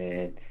him.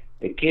 And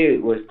the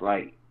kid was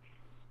like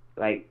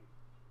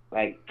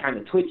kind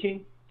of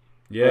twitching.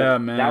 Yeah,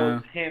 man. That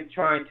was him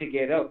trying to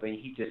get up, and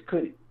he just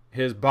couldn't.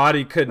 His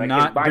body could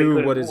not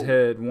do what his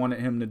head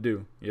wanted him to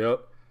do. Yep.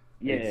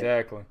 Yeah.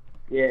 Exactly.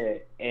 Yeah.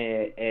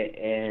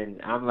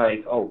 And I'm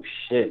like, oh,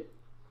 shit.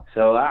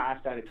 So, I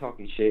started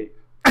talking shit.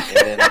 And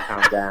then I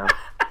calmed down.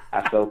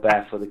 I felt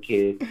bad for the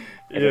kid.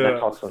 And then I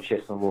talked some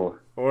shit some more.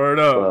 Word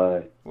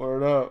up.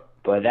 Word up.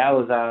 But that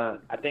was,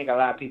 I think a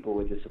lot of people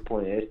were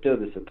disappointed. They're still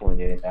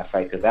disappointed in that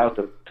fight because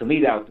to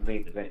me, that was the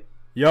main event.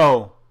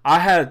 Yo, I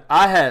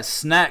had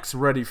snacks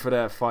ready for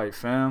that fight,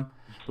 fam.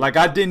 Like,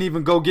 I didn't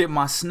even go get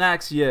my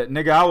snacks yet.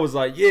 Nigga, I was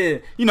like, yeah.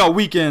 You know,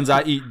 weekends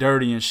I eat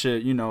dirty and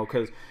shit, you know,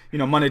 because, you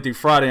know, Monday through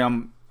Friday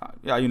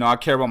I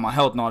care about my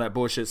health and all that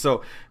bullshit.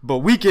 So, but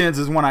weekends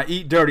is when I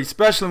eat dirty,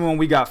 especially when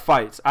we got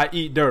fights. I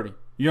eat dirty.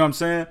 You know what I'm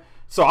saying?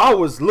 So I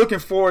was looking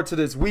forward to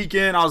this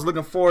weekend. I was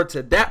looking forward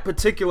to that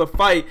particular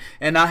fight.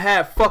 And I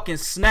had fucking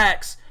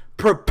snacks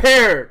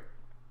prepared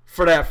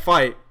for that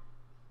fight.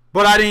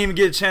 But I didn't even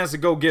get a chance to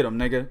go get them,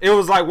 nigga. It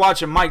was like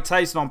watching Mike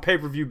Tyson on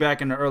pay-per-view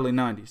back in the early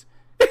 90s.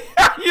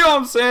 You know what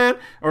I'm saying?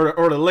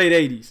 Or the late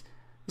 80s.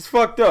 It's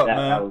fucked up,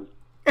 man.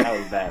 That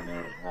was bad,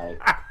 man.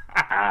 Like,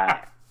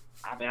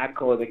 I mean, I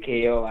called the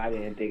KO. I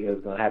didn't think it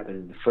was going to happen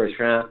in the first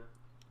round.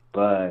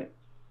 But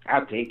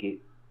I'll take it.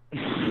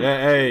 Yeah,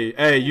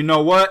 hey, you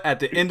know what? At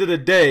the end of the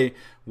day,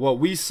 what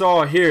we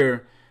saw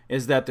here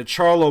is that the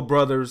Charlo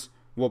brothers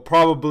will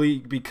probably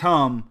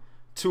become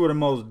two of the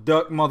most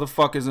duck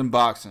motherfuckers in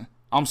boxing.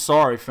 I'm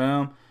sorry,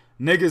 fam.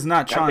 Niggas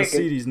not trying to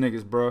see these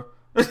niggas, bro.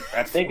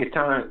 I think it's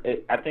time.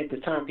 I think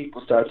it's time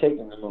people start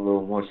taking them a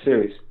little more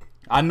serious.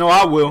 I know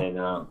I will.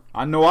 And,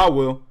 I know I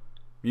will.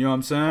 You know what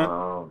I'm saying?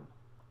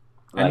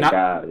 Like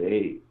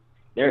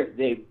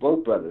they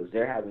both brothers.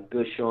 They're having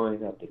good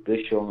showing after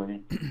good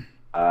showing.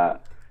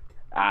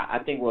 I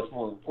think what's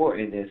more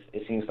important is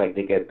it seems like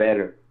they get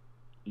better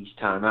each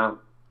time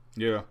out.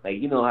 Yeah. Like,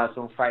 you know how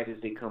some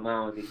fighters, they come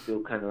out and they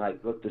still kind of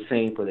like look the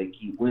same, but they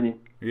keep winning.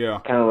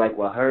 Yeah. Kind of like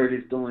what Hurd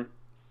is doing.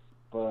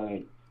 But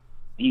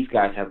these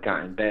guys have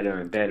gotten better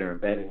and better and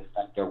better. It's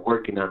like they're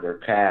working on their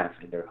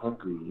craft and they're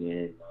hungry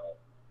and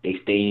they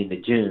stay in the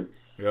gym.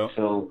 Yeah.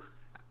 So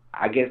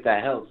I guess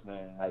that helps,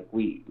 man. Like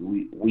we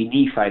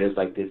need fighters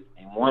like this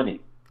and want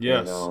it.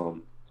 Yes.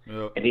 And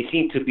they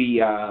seem to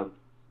be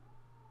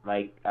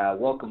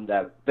welcome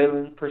that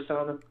villain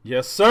persona.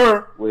 Yes,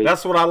 sir.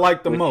 That's what I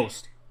like the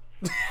most.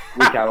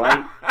 Which I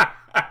like,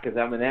 because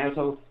I'm an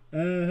asshole.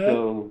 Mm-hmm.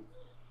 So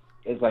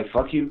it's like,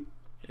 fuck you.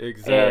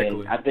 Exactly.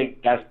 And I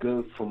think that's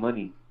good for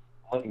money.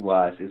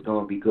 Money-wise, it's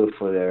going to be good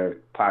for their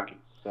pockets.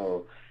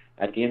 So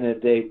at the end of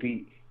the day,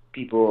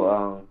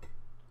 people,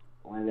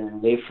 whether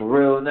they for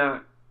real or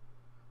not,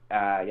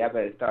 y'all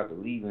better start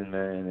believing,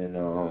 man,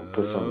 and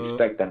put some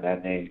respect on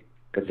that name.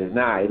 Because if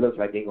not, it looks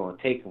like they're going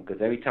to take him.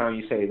 Because every time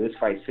you say this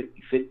fight's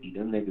 50-50,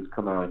 them niggas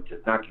come out and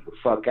just knock you the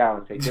fuck out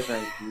and say, good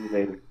night, see you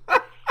later.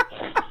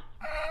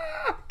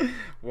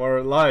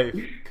 Word life.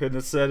 Couldn't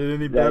have said it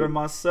any better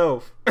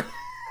myself.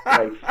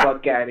 Like,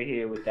 fuck out of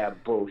here with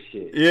that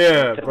bullshit.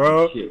 Yeah,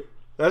 bro.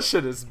 That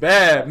shit is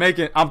bad.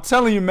 I'm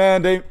telling you,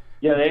 man, they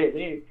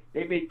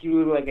make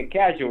you look like a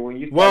casual when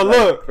you start, well,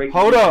 look, breaking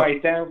hold up.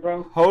 Fight down,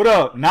 bro. Hold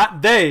up.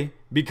 Not they,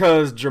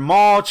 because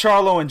Jermell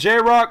Charlo and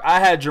J-Rock, I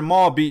had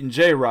Jermell beating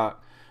J-Rock.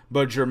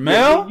 But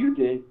Jermell, you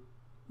did.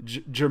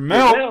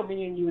 Jermell,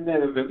 me and you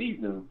never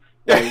believed him.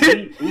 Like,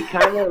 he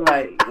kind of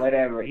like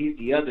whatever. He's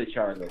the other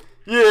Charlo.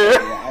 Yeah.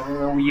 I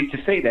don't know. We used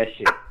to say that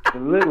shit. The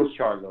little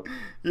Charlo.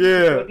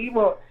 Yeah. These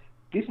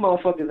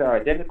motherfuckers are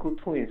identical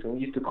twins, so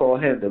we used to call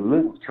him the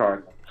little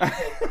Charlo.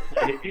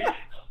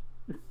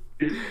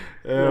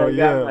 Hell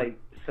yeah. Like,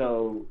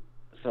 so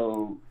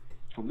for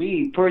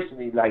me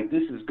personally, like,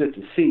 this is good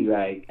to see.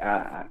 Like,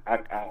 I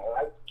like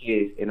the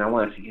kid, and I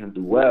want to see him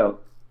do well.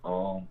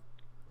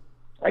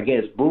 I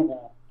guess Boo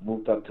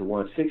moved up to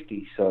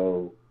 160,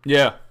 so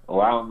yeah.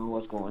 I don't know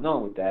what's going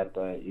on with that,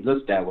 but it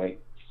looks that way.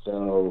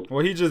 So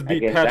well, he just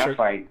beat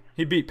Patrick.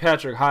 He beat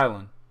Patrick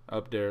Hyland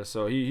up there,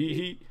 so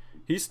he's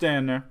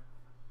staying there.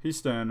 He's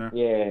staying there.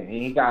 Yeah, and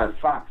he got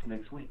Fox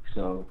next week,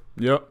 so.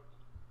 Yep.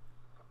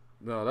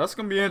 No, that's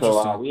gonna be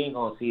interesting. So we ain't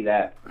gonna see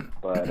that,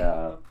 but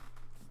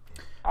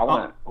I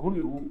want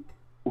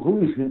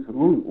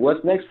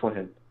what's next for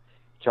him?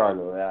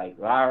 Charlo, like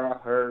Lara,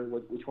 Hurd,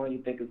 which one do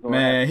you think is going?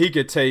 Man, he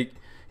could take.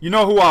 You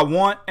know who I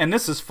want, and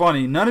this is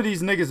funny. None of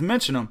these niggas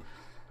mention him.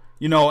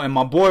 You know, and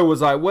my boy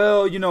was like,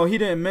 well, you know, he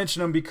didn't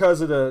mention him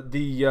because of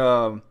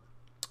the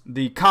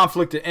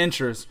conflict of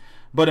interest.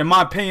 But in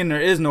my opinion,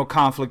 there is no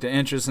conflict of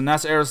interest, and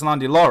that's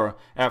Erislandy Lara.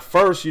 At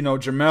first, you know,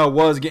 Jermell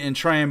was getting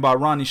trained by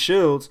Ronnie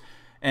Shields,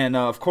 and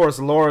of course,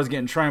 Lara's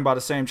getting trained by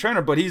the same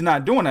trainer, but he's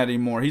not doing that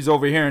anymore. He's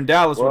over here in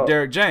Dallas with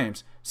Derek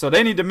James. So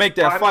they need to make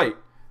that fight.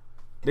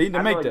 They need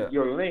to make that.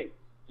 Your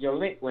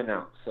link went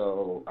out.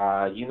 So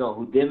you know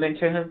who did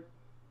mention him?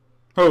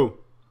 Who?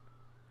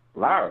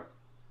 Lara.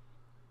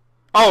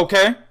 Oh,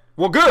 okay.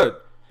 Well, good.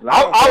 He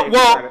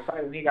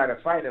got to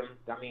fight him.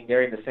 I mean,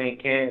 they're in the same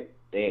camp.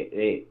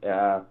 They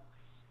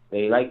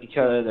like each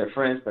other. They're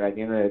friends, but at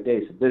the end of the day,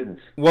 it's a business.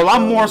 Well,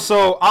 I'm more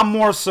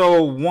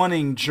so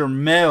wanting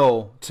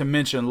Jermell to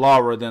mention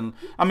Lara than.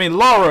 I mean,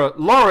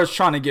 Lara's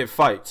trying to get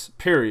fights.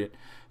 Period.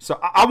 So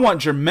I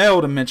want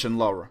Jermell to mention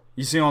Lara.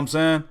 You see what I'm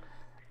saying?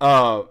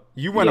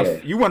 You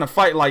want to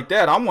fight like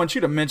that? I want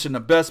you to mention the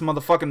best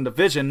motherfucking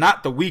division,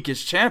 not the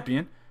weakest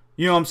champion.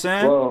 You know what I'm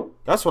saying? Well,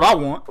 that's what I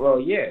want. Well,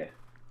 yeah.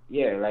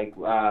 Like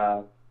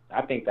I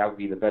think that would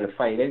be the better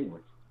fight anyway.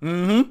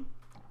 Mm-hmm.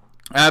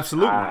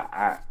 Absolutely.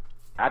 I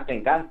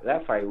think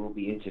that fight will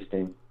be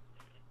interesting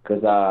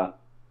because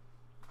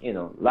you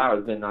know,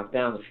 Lara's been knocked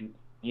down a few.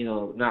 You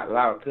know,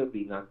 Lara could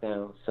be knocked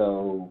down.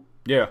 So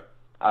yeah.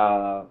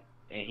 And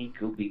he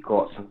could be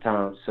caught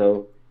sometimes.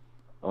 So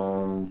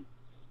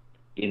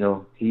you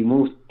know, he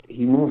moves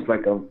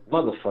like a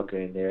motherfucker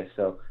in there.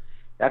 So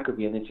that could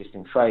be an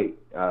interesting fight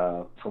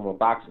from a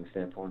boxing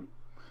standpoint.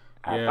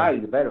 Yeah. Probably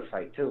the better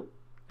fight too.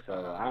 So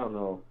I don't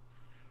know.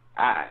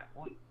 I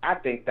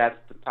think that's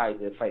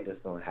probably the fight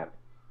that's going to happen.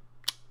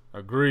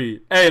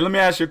 Agreed. Hey, let me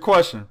ask you a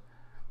question.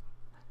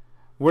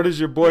 Where does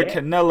your boy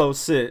Canelo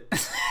sit?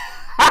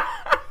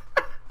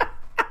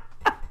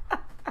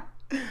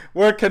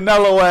 Where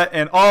Canelo at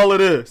in all of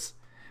this?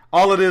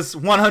 All of this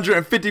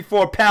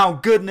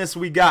 154-pound goodness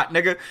we got,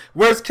 nigga.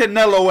 Where's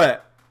Canelo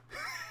at?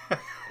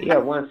 He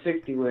got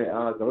 160 with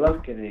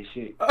Golovkin and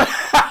shit. Right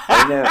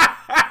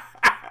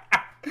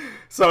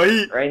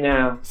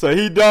now. So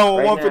he done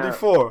with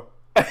 154.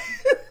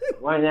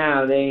 Right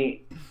now,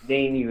 they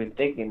ain't even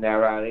thinking that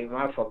route. They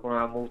might fuck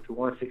around move to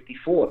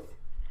 164.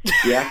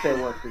 Yeah, I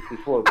said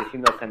 164 because you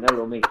know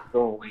Canelo makes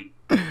throwing weight.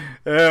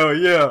 Hell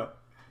yeah.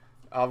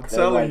 I'm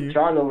telling you.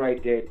 Charlo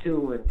right there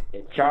too,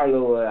 and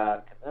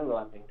Charlo,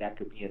 Canelo, I think that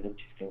could be an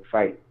interesting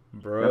fight.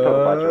 Bro. I'm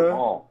talking about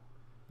Jermell.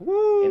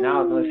 Woo. And I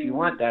don't know if you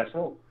want that,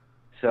 so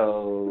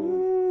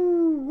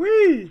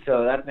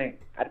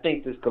I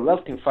think this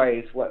Golovkin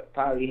fight is what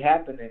probably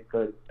happening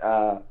because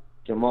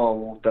Jermell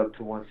moved up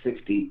to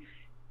 160,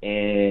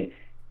 and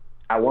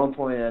at one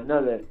point or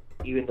another,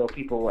 even though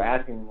people were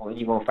asking when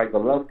you gonna fight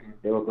Golovkin,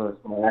 they were gonna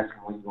start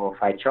asking when you gonna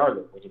fight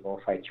Charlo.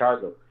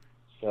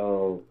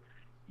 So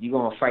you're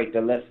gonna fight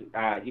the less.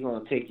 You're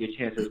gonna take your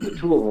chances with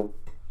two of them.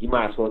 You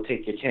might as well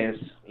take your chance,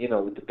 you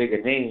know, with the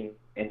bigger name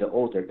and the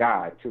older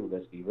guy too.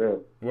 Let's be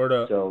real. Word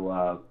up.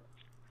 So,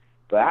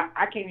 but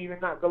I can't even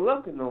knock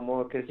Golovkin no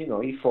more because you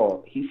know he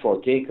fought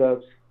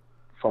Jacobs,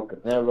 fought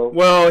Canelo.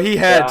 Well, he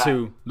had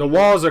to. The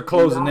walls are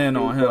closing in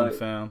on him,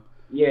 fam.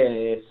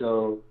 Yeah.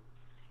 So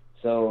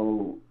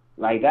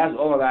like that's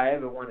all I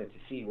ever wanted to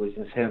see was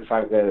just him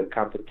fight better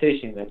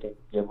competition. I think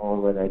give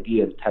more of an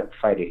idea of the type of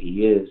fighter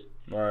he is.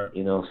 Right.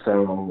 You know,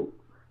 so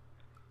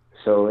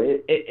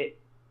it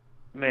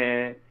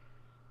man,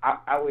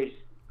 I wish,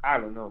 I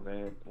don't know,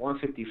 man.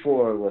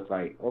 154 was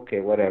like, okay,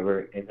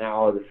 whatever, and now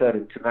all of a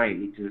sudden tonight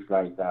he's just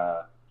like,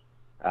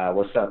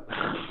 what's up?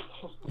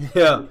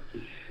 Yeah.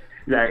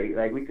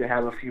 Like we could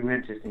have a few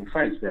interesting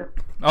fights there.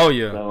 Oh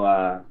yeah.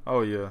 So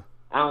oh yeah.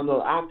 I don't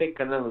know. I don't think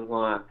Canelo's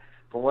going.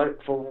 For what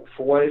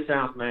it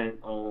sounds, man.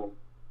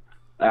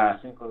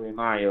 Cinco de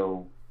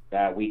Mayo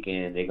that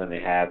weekend they're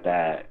gonna have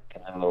that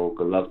Canelo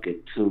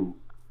Golovkin 2,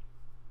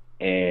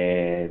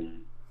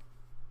 and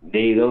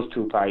those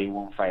two probably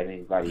won't fight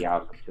anybody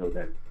else until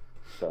then.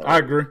 So I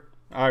agree.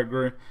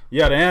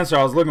 Yeah, the answer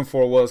I was looking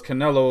for was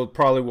Canelo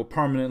probably will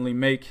permanently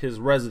make his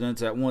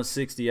residence at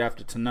 160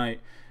 after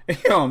tonight. You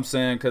know what I'm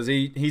saying? Because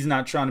he's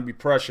not trying to be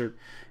pressured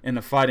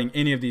into fighting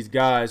any of these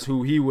guys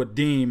who he would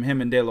deem,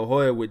 him and De La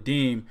Hoya would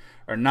deem,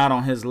 are not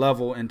on his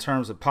level in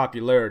terms of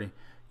popularity.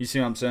 You see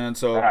what I'm saying?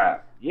 So,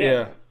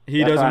 yeah.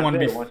 He doesn't want to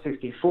be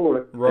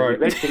 164. Right.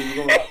 Eventually,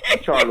 you're going to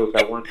Charlo's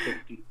at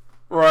 160.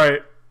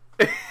 Right.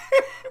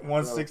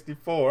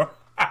 164.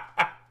 I'm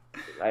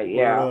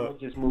going to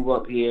just move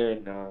up here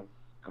and I'm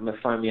going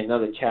to find me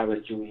another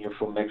Chavez Jr.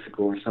 from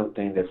Mexico or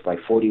something that's like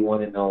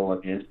 41-0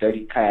 against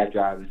 30 cab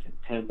drivers and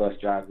 10 bus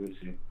drivers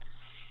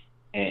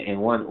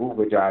and one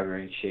Uber driver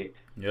and shit.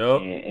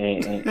 Yep.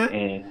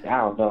 And I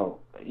don't know.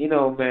 You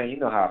know, man, you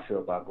know how I feel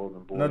about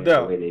Golden Boy. No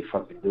doubt. The way they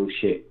fucking do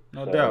shit.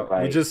 No doubt.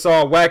 Like, we just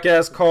saw a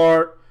whack-ass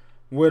card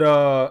with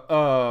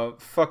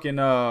fucking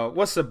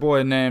what's the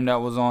boy name that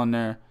was on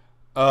there?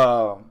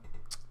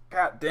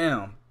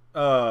 Goddamn.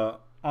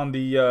 On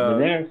the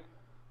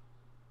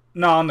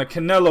on the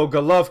Canelo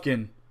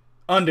Golovkin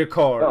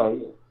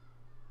undercard.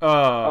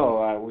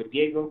 Oh, yeah. With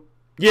Diego?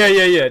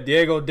 Yeah.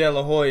 Diego De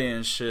La Hoya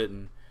and shit.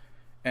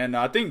 And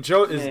I think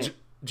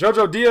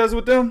Jojo Diaz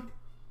with them?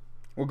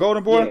 With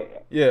Golden Boy?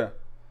 Yeah.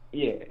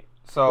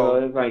 So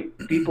it's like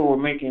people were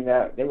making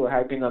that, they were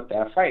hyping up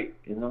that fight.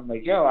 And I'm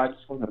like, yo, I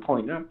just want to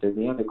point out that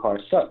the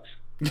undercard sucks.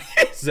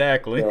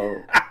 Exactly. So,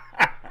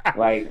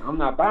 like, I'm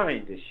not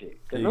buying this shit.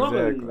 Because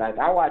normally, like,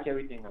 I watch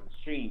everything on the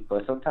street,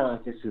 but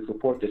sometimes just to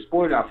support the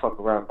sport, I fuck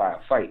around by a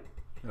fight.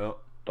 Yep.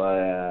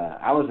 But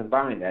I wasn't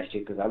buying that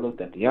shit because I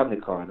looked at the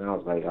undercard and I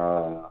was like,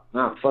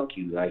 nah, fuck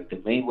you. Like, the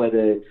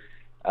Mayweather,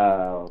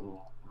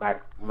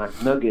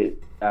 McNugget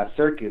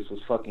Circus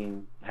was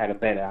fucking, had a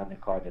better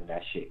undercard than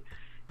that shit.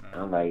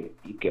 And I'm like,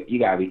 you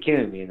gotta be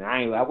kidding me. And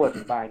I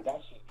wasn't buying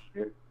that shit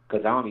either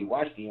because I only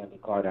watched the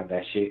undercard on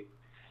that shit.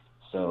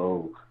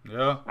 So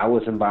I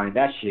wasn't buying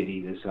that shit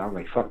either. So I'm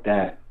like, fuck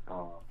that.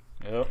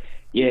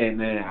 Yeah,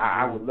 man,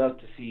 I would love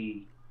to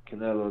see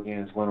Canelo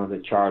against one of the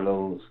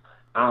Charlos.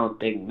 I don't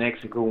think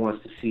Mexico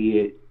wants to see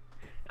it.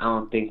 I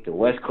don't think the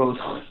West Coast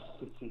wants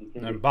to see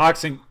it. And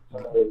boxing,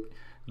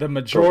 the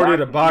majority of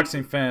the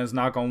boxing fans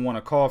not gonna want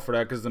to call for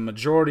that because the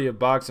majority of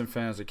boxing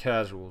fans are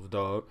casuals,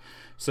 dog.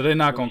 So they're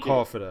not gonna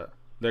call for that.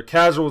 They're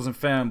casuals and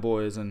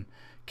fanboys, and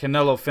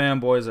Canelo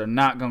fanboys are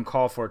not gonna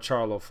call for a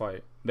Charlo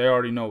fight. They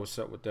already know what's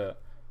up with that.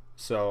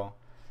 So,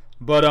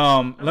 but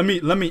let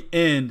me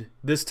end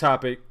this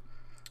topic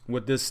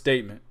with this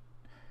statement.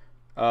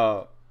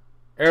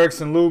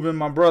 Erickson Lubin,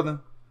 my brother.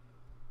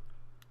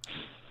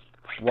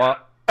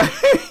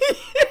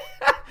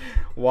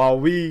 While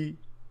we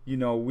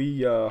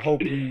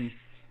hope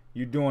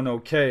you doing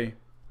okay,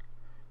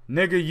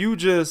 nigga, you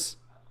just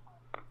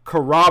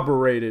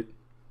corroborated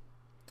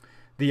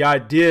the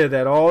idea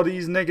that all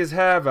these niggas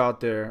have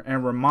out there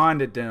and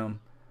reminded them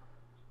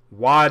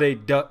why they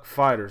duck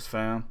fighters,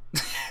 fam.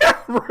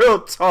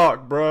 Real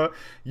talk, bro.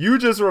 You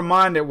just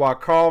reminded why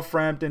Carl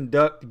Frampton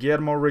ducked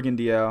Guillermo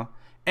Rigondeaux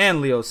and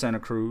Leo Santa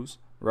Cruz,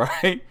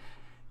 right?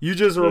 You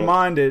just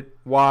reminded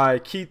why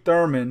Keith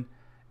Thurman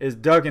is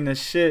ducking the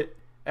shit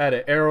out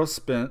of Errol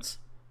Spence.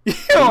 You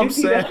know what I'm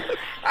saying?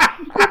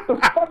 What the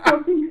fuck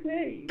was he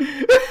saying?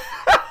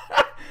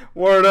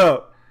 Word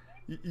up.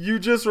 You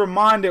just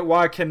reminded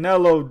why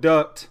Canelo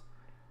ducked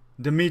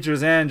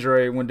Demetrius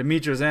Andre when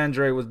Demetrius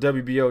Andre was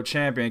WBO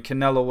champion.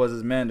 Canelo was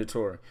his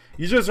mandatory.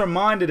 You just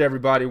reminded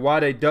everybody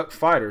why they duck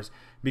fighters,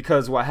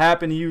 because what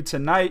happened to you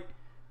tonight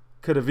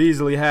could have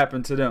easily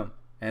happened to them,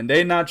 and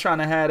they not trying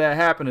to have that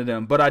happen to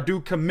them. But I do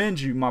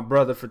commend you, my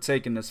brother, for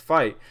taking this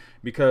fight,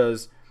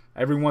 because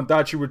everyone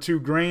thought you were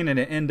too green and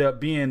it ended up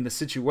being the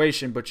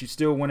situation, but you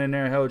still went in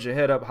there and held your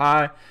head up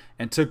high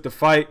and took the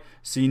fight.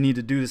 So you need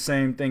to do the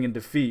same thing in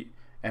defeat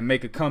and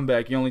make a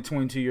comeback. You're only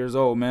 22 years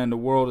old, man. The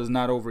world is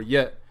not over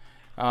yet.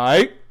 All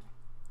right,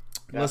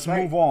 let's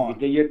move on. You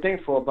did your thing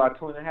for about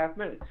 2.5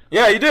 minutes.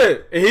 Yeah, he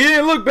did. He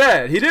didn't look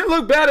bad. He didn't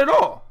look bad at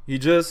all. He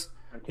just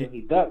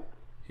he ducked.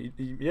 He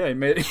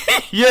made it.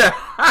 Yeah,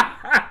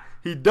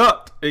 he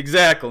ducked.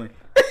 Exactly.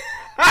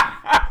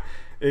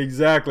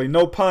 Exactly.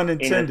 No pun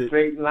intended. In a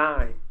straight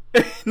line.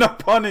 No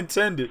pun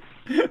intended.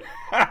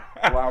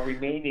 While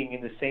remaining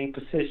in the same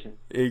position.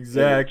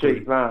 Exactly. In a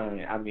straight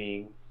line. I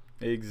mean.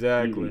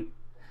 Exactly.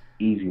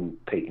 Easy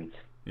pickings.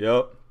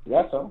 Yep.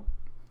 That's all.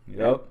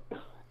 Yep.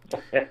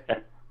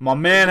 My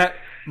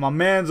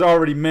man's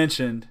already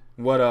mentioned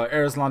what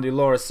Erislandy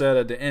Lara said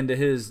at the end of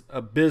his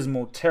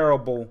abysmal,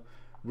 terrible,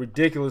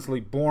 ridiculously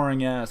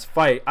boring ass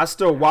fight. I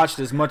still watched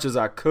as much as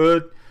I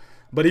could,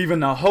 but even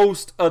the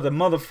host of the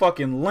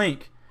motherfucking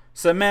link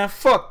said, man,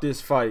 fuck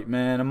this fight,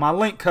 man, and my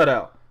link cut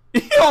out.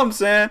 You know what I'm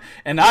saying?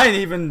 And I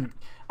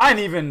I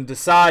didn't even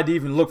decide to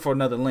even look for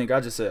another link. I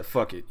just said,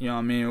 fuck it. You know what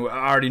I mean?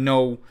 I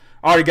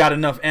already got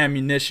enough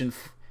ammunition,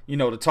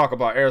 to talk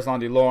about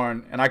Erislandy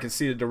Lara, and I can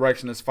see the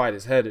direction this fight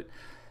is headed.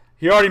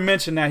 He already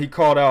mentioned that he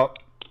called out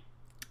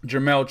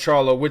Jermell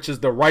Charlo, which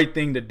is the right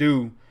thing to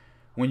do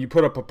when you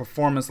put up a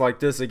performance like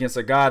this against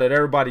a guy that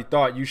everybody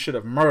thought you should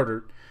have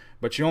murdered,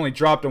 but you only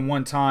dropped him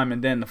one time,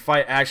 and then the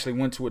fight actually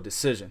went to a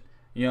decision.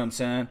 You know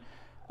what I'm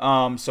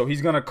saying? So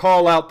he's going to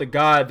call out the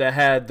guy that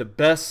had the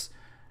best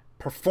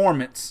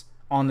performance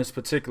on this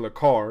particular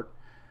card.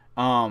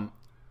 And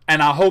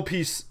I hope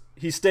he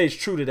stays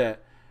true to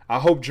that. I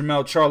hope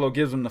Jermell Charlo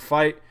gives him the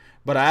fight,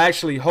 but I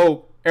actually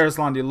hope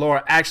Erislandy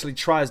Lara actually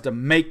tries to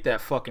make that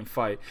fucking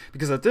fight.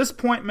 Because at this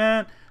point,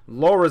 man,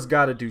 Lara's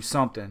got to do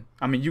something.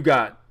 I mean, you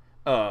got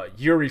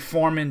Yuri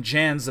Foreman,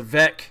 Jan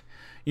Zavek,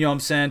 you know what I'm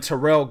saying,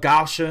 Terrell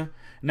Gausha.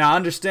 Now, I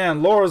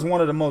understand Lara's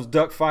one of the most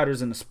duck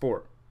fighters in the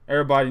sport.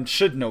 Everybody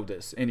should know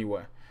this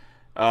anyway.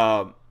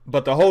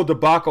 But the whole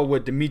debacle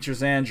with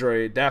Demetrius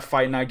Andrade, that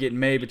fight not getting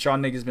made, but y'all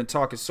niggas been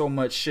talking so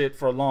much shit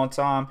for a long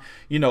time.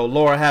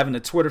 Lara having the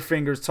Twitter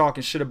fingers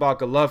talking shit about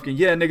Golovkin.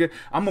 Yeah, nigga,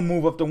 I'm going to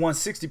move up to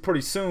 160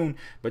 pretty soon,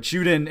 but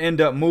you didn't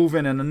end up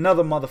moving, and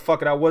another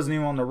motherfucker that wasn't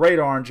even on the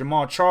radar, and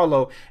Jermell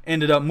Charlo,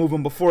 ended up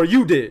moving before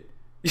you did.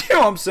 You know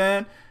what I'm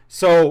saying?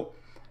 So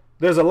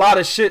there's a lot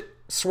of shit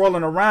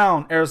swirling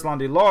around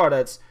Erislandy Lara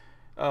that's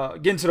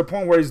getting to the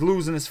point where he's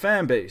losing his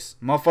fan base.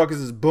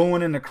 Motherfuckers is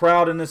booing in the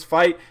crowd in this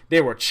fight.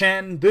 They were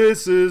chanting,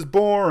 "This is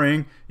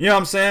boring." You know what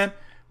I'm saying?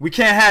 We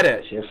can't have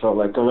that. Shit felt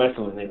like the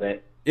wrestling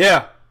event.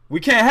 Yeah, we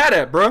can't have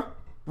that, bro.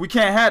 We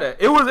can't have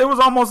that. It was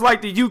almost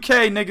like the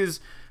UK niggas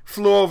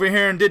flew over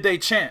here and did they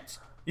chants.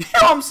 You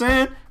know what I'm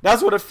saying?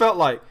 That's what it felt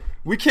like.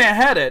 We can't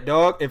have that,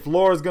 dog, if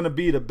Lara's going to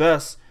be the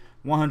best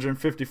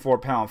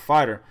 154-pound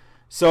fighter.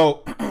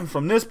 So,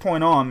 from this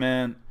point on,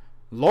 man,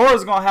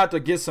 Lara's going to have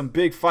to get some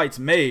big fights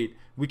made.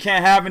 We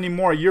can't have any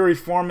more Yuri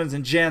Formans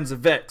and Jan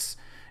Zaveks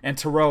and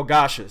Terrell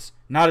Gashas.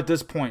 Not at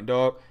this point,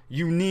 dog.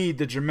 You need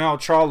the Jermell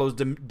Charlos,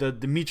 the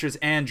Demetrius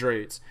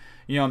Andrades.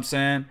 You know what I'm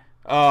saying?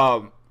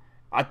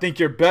 I think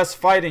your best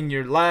fight in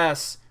your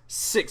last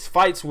 6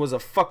 fights was a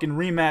fucking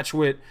rematch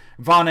with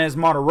Vanez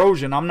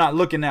Martirosyan. I'm not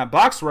looking at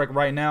BoxRec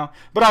right now,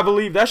 but I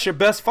believe that's your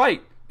best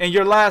fight in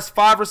your last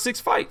 5 or 6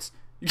 fights.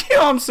 You know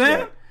what I'm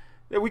saying?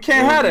 Yeah. We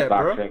can't have that,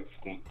 bro.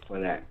 For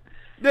that.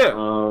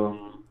 Yeah.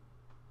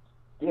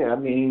 Yeah, I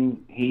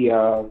mean, he, you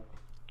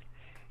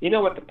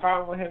know what the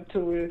problem with him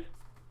too is?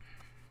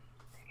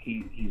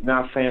 He's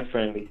not fan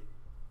friendly.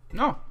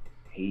 No.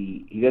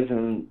 He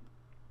doesn't,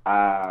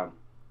 I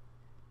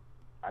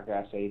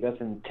gotta say, he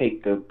doesn't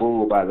take the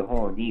bull by the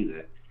horn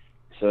either.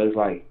 So it's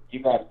like,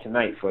 you got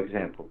tonight, for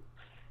example.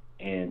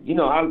 And,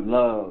 I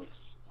love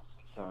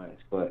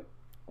science, but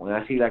when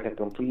I see like a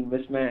complete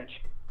mismatch,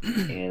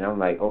 and I'm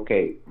like,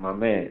 okay, my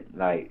man,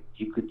 like,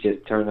 you could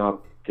just turn off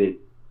the,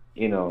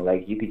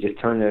 you could just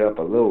turn it up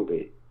a little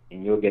bit,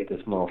 and you'll get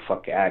this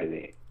motherfucker out of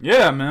there.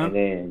 Yeah, man. And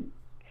then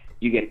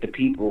you get the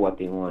people what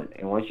they want.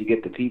 And once you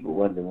get the people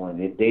what they want,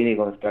 then they're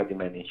going to start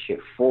demanding shit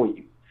for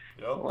you.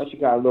 Yep. Once you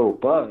got a little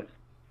buzz,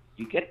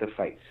 you get the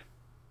fights.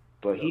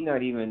 But He's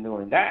not even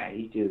doing that.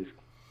 He just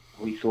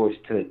resorts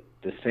to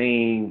the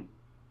same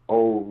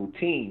old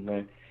routine,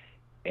 man.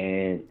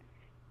 And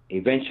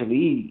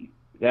eventually,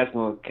 that's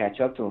going to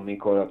catch up to him. He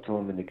caught up to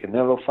him in the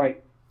Canelo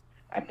fight.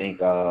 I think,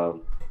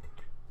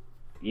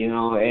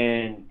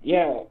 and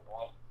yeah,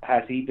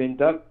 has he been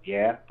ducked?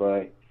 Yeah,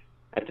 but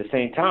at the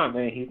same time,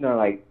 man, he's not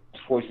like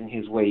forcing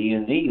his way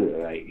in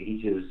either. Like,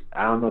 he just,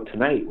 I don't know,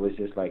 tonight was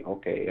just like,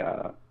 okay,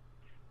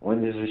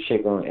 when is this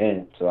shit gonna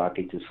end so I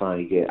could just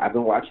finally I've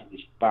been watching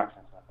this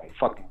boxing since like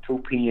fucking 2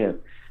 p.m.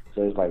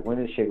 So it's like, when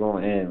is this shit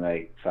gonna end,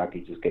 like, so I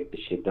could just get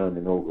this shit done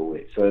and over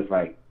with. So it's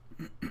like,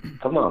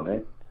 come on,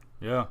 man.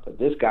 Yeah. But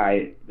this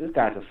guy's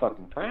a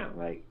fucking clown.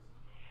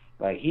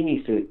 Like he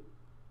needs to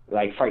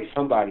like fight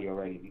somebody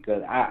already,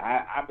 because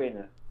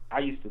I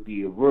used to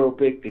be a real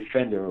big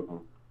defender of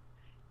him,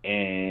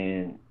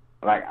 and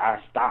like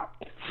I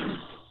stopped.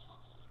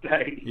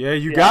 Like, yeah,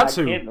 you got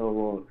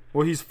to.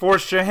 Well, he's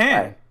forced your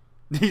hand.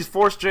 He's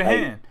forced your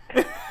hand.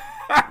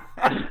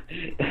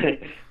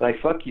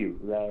 Like, fuck you.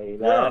 Like,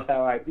 that's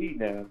how I be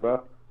now,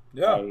 bro.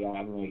 Yeah. Like,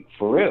 I'm like,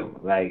 for real.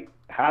 Like,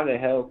 how the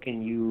hell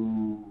can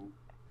you?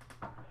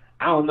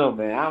 I don't know,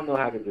 man. I don't know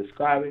how to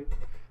describe it,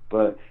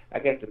 but I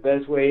guess the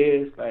best way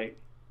is, like,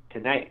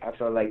 tonight, I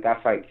felt like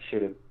that fight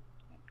should have,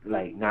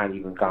 like, not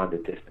even gone the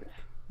distance.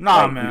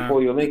 Nah, like, man.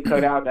 Before your link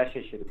cut out, that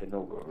shit should have been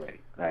over already.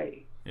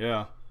 Like,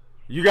 yeah.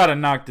 You got to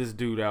knock this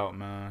dude out,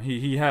 man.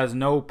 He has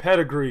no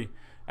pedigree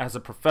as a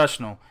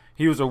professional.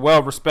 He was a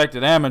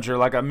well-respected amateur.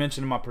 Like I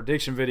mentioned in my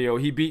prediction video,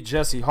 he beat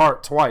Jesse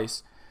Hart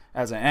twice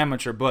as an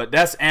amateur, but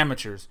that's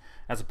amateurs.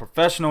 As a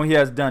professional, he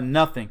has done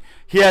nothing.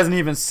 He hasn't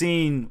even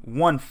seen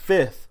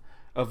 1/5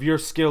 of your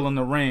skill in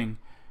the ring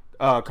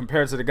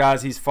compared to the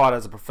guys he's fought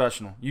as a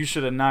professional. You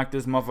should have knocked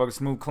this motherfucker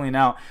smooth clean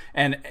out.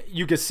 And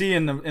you could see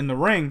in the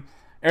ring,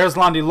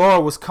 Erislandy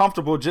Lara was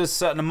comfortable just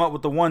setting him up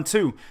with the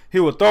 1-2. He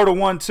would throw the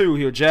 1-2.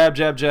 He would jab,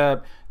 jab,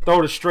 jab,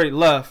 throw the straight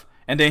left,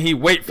 and then he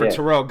wait for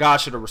Terrell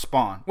Gosher to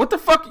respond. What the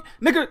fuck,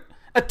 nigga?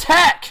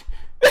 Attack!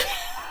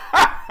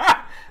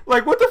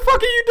 Like, what the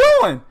fuck are you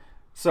doing?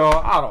 So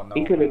I don't know.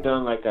 He could have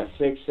done like a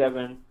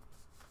 6-7,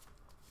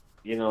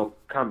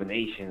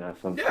 combination or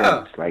something.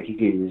 Like he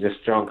could have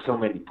just strung so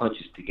many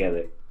punches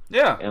together.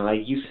 Yeah. And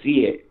like you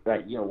see it,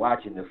 like you're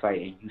watching the fight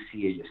and you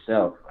see it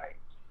yourself. Like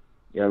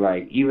you're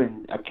like,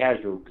 even a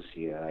casual could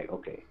see it. Like,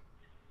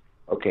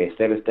 okay,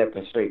 instead of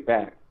stepping straight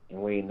back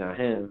and waiting on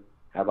him,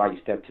 how about you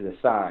step to the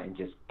side and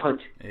just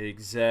punch?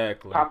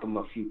 Exactly. Pop him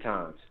a few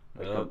times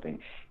or something.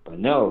 But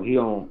no, he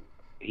don't.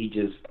 He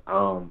just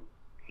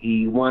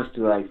he wants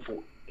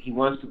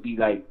to be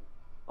like,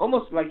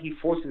 almost like he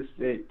forces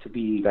it to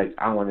be like,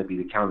 I want to be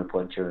the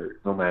counterpuncher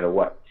no matter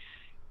what.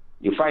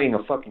 You're fighting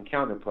a fucking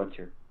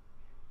counterpuncher,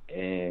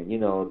 and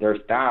their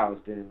styles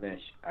didn't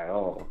mesh at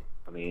all.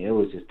 I mean, it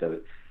was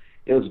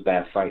a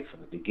bad fight from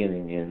the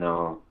beginning, and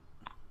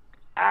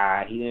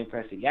he didn't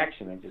press the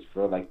action. I just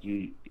feel like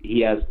he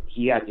had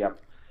the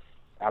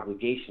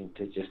obligation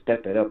to just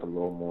step it up a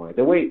little more.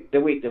 The way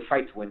the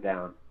fights went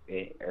down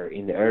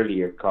in the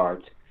earlier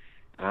cards,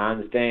 I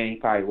understand he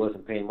probably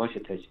wasn't paying much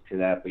attention to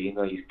that, but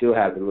you still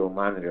have the little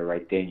monitor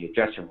right there in your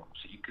dressing room,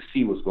 so you can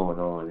see what's going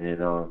on. And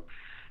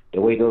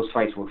the way those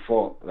fights were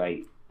fought,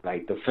 like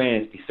the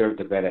fans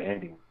deserved a better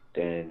ending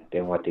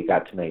than what they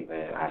got tonight,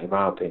 man. In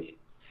my opinion,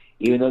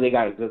 even though they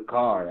got a good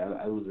card,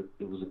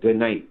 it was a good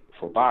night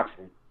for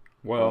boxing.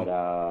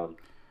 Well,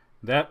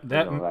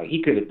 but,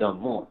 he could have done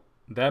more.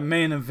 That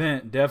main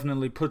event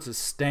definitely puts a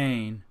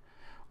stain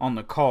on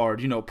the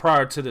card.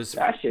 Prior to this,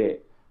 that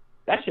shit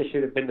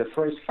should have been the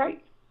first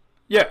fight.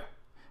 Yeah.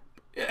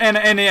 And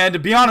to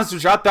be honest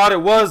with you, I thought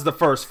it was the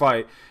first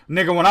fight.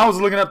 Nigga, when I was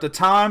looking up the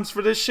times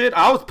for this shit,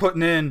 I was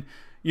putting in,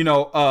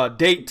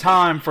 date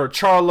time for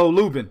Charlo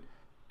Lubin.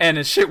 And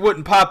the shit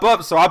wouldn't pop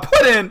up. So I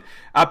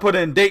put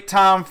in date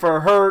time for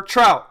Hurd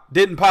Trout.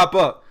 Didn't pop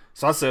up.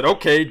 So I said,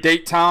 okay,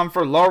 date time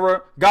for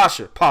Lara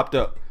Gosher. Popped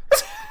up.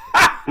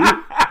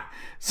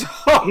 So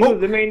he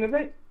was the main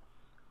event.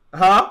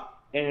 Huh?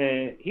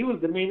 And he was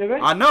the main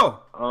event. I know.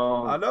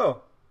 I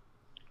know.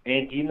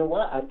 And you know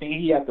what? I think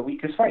he had the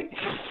weakest fight.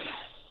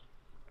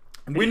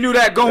 We knew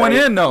that going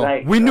in,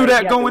 though. We knew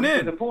that going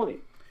in.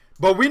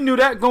 But we knew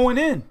that going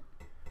in.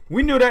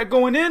 We knew that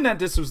going in that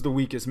this was the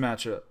weakest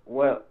matchup.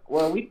 Well,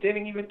 we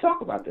didn't even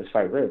talk about this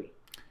fight, really.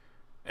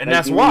 And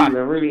that's why. We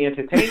really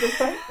entertained this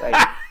fight?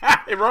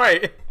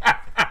 Right.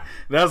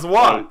 That's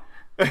why.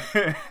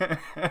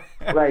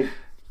 Like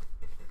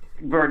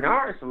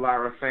Bernard's a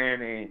Lara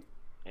fan,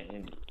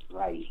 and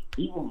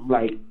even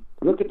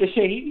look at the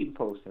shit he be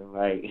posting.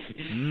 Like,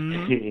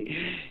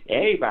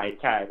 everybody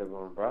tired of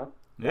him, bro.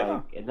 Yeah.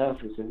 Like,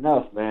 enough is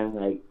enough, man.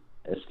 Like,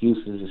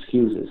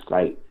 excuses.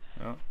 Like,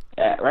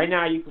 right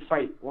now you can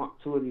fight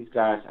two of these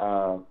guys.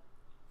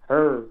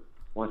 Hurd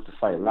wants to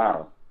fight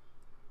Lara,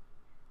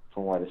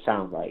 from what it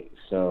sounds like.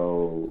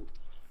 So,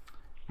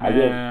 I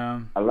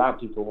guess a lot of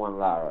people want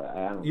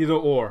Lara. Either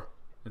or.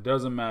 It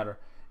doesn't matter.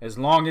 As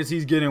long as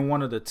he's getting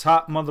one of the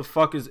top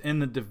motherfuckers in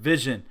the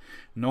division.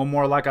 No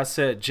more, like I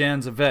said,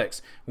 Jans of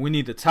X. We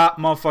need the top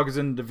motherfuckers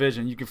in the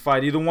division. You can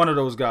fight either one of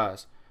those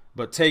guys.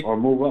 But or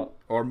move up.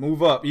 Or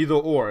move up, either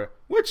or.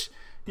 Which,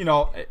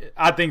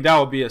 I think that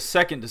would be a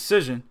second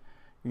decision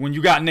when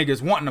you got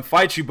niggas wanting to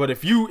fight you. But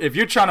if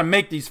you're trying to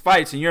make these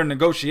fights and you're in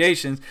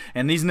negotiations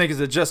and these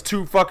niggas are just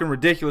too fucking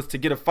ridiculous to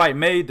get a fight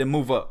made, then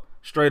move up.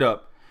 Straight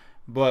up.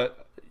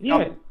 But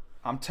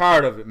I'm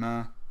tired of it,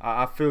 man.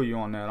 I feel you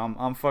on that.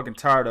 I'm fucking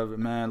tired of it,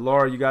 man.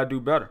 Lara, you gotta do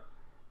better.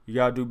 You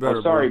gotta do better.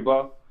 I'm sorry,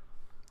 bro.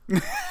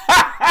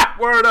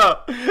 Word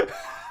up.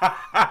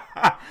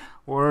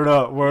 Word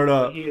up.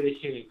 I hear this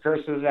shit, it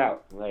curses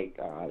out. Like,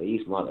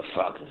 these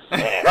motherfuckers.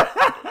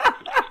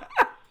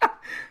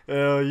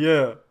 Hell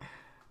yeah.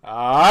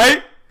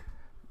 Alright.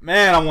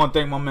 Man, I want to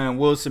thank my man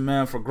Wilson,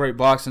 man, for great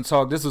boxing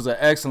talk. This was an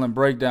excellent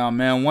breakdown,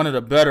 man. One of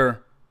the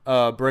better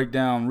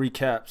breakdown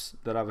recaps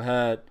that I've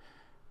had.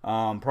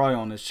 Probably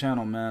on this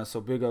channel, man. So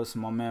big ups to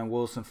my man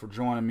Wilson for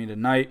joining me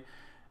tonight.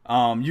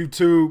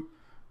 YouTube,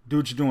 do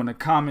what you do in the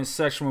comments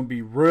section. Will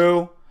be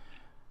real.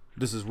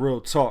 This is real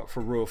talk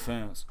for real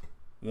fans.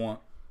 One.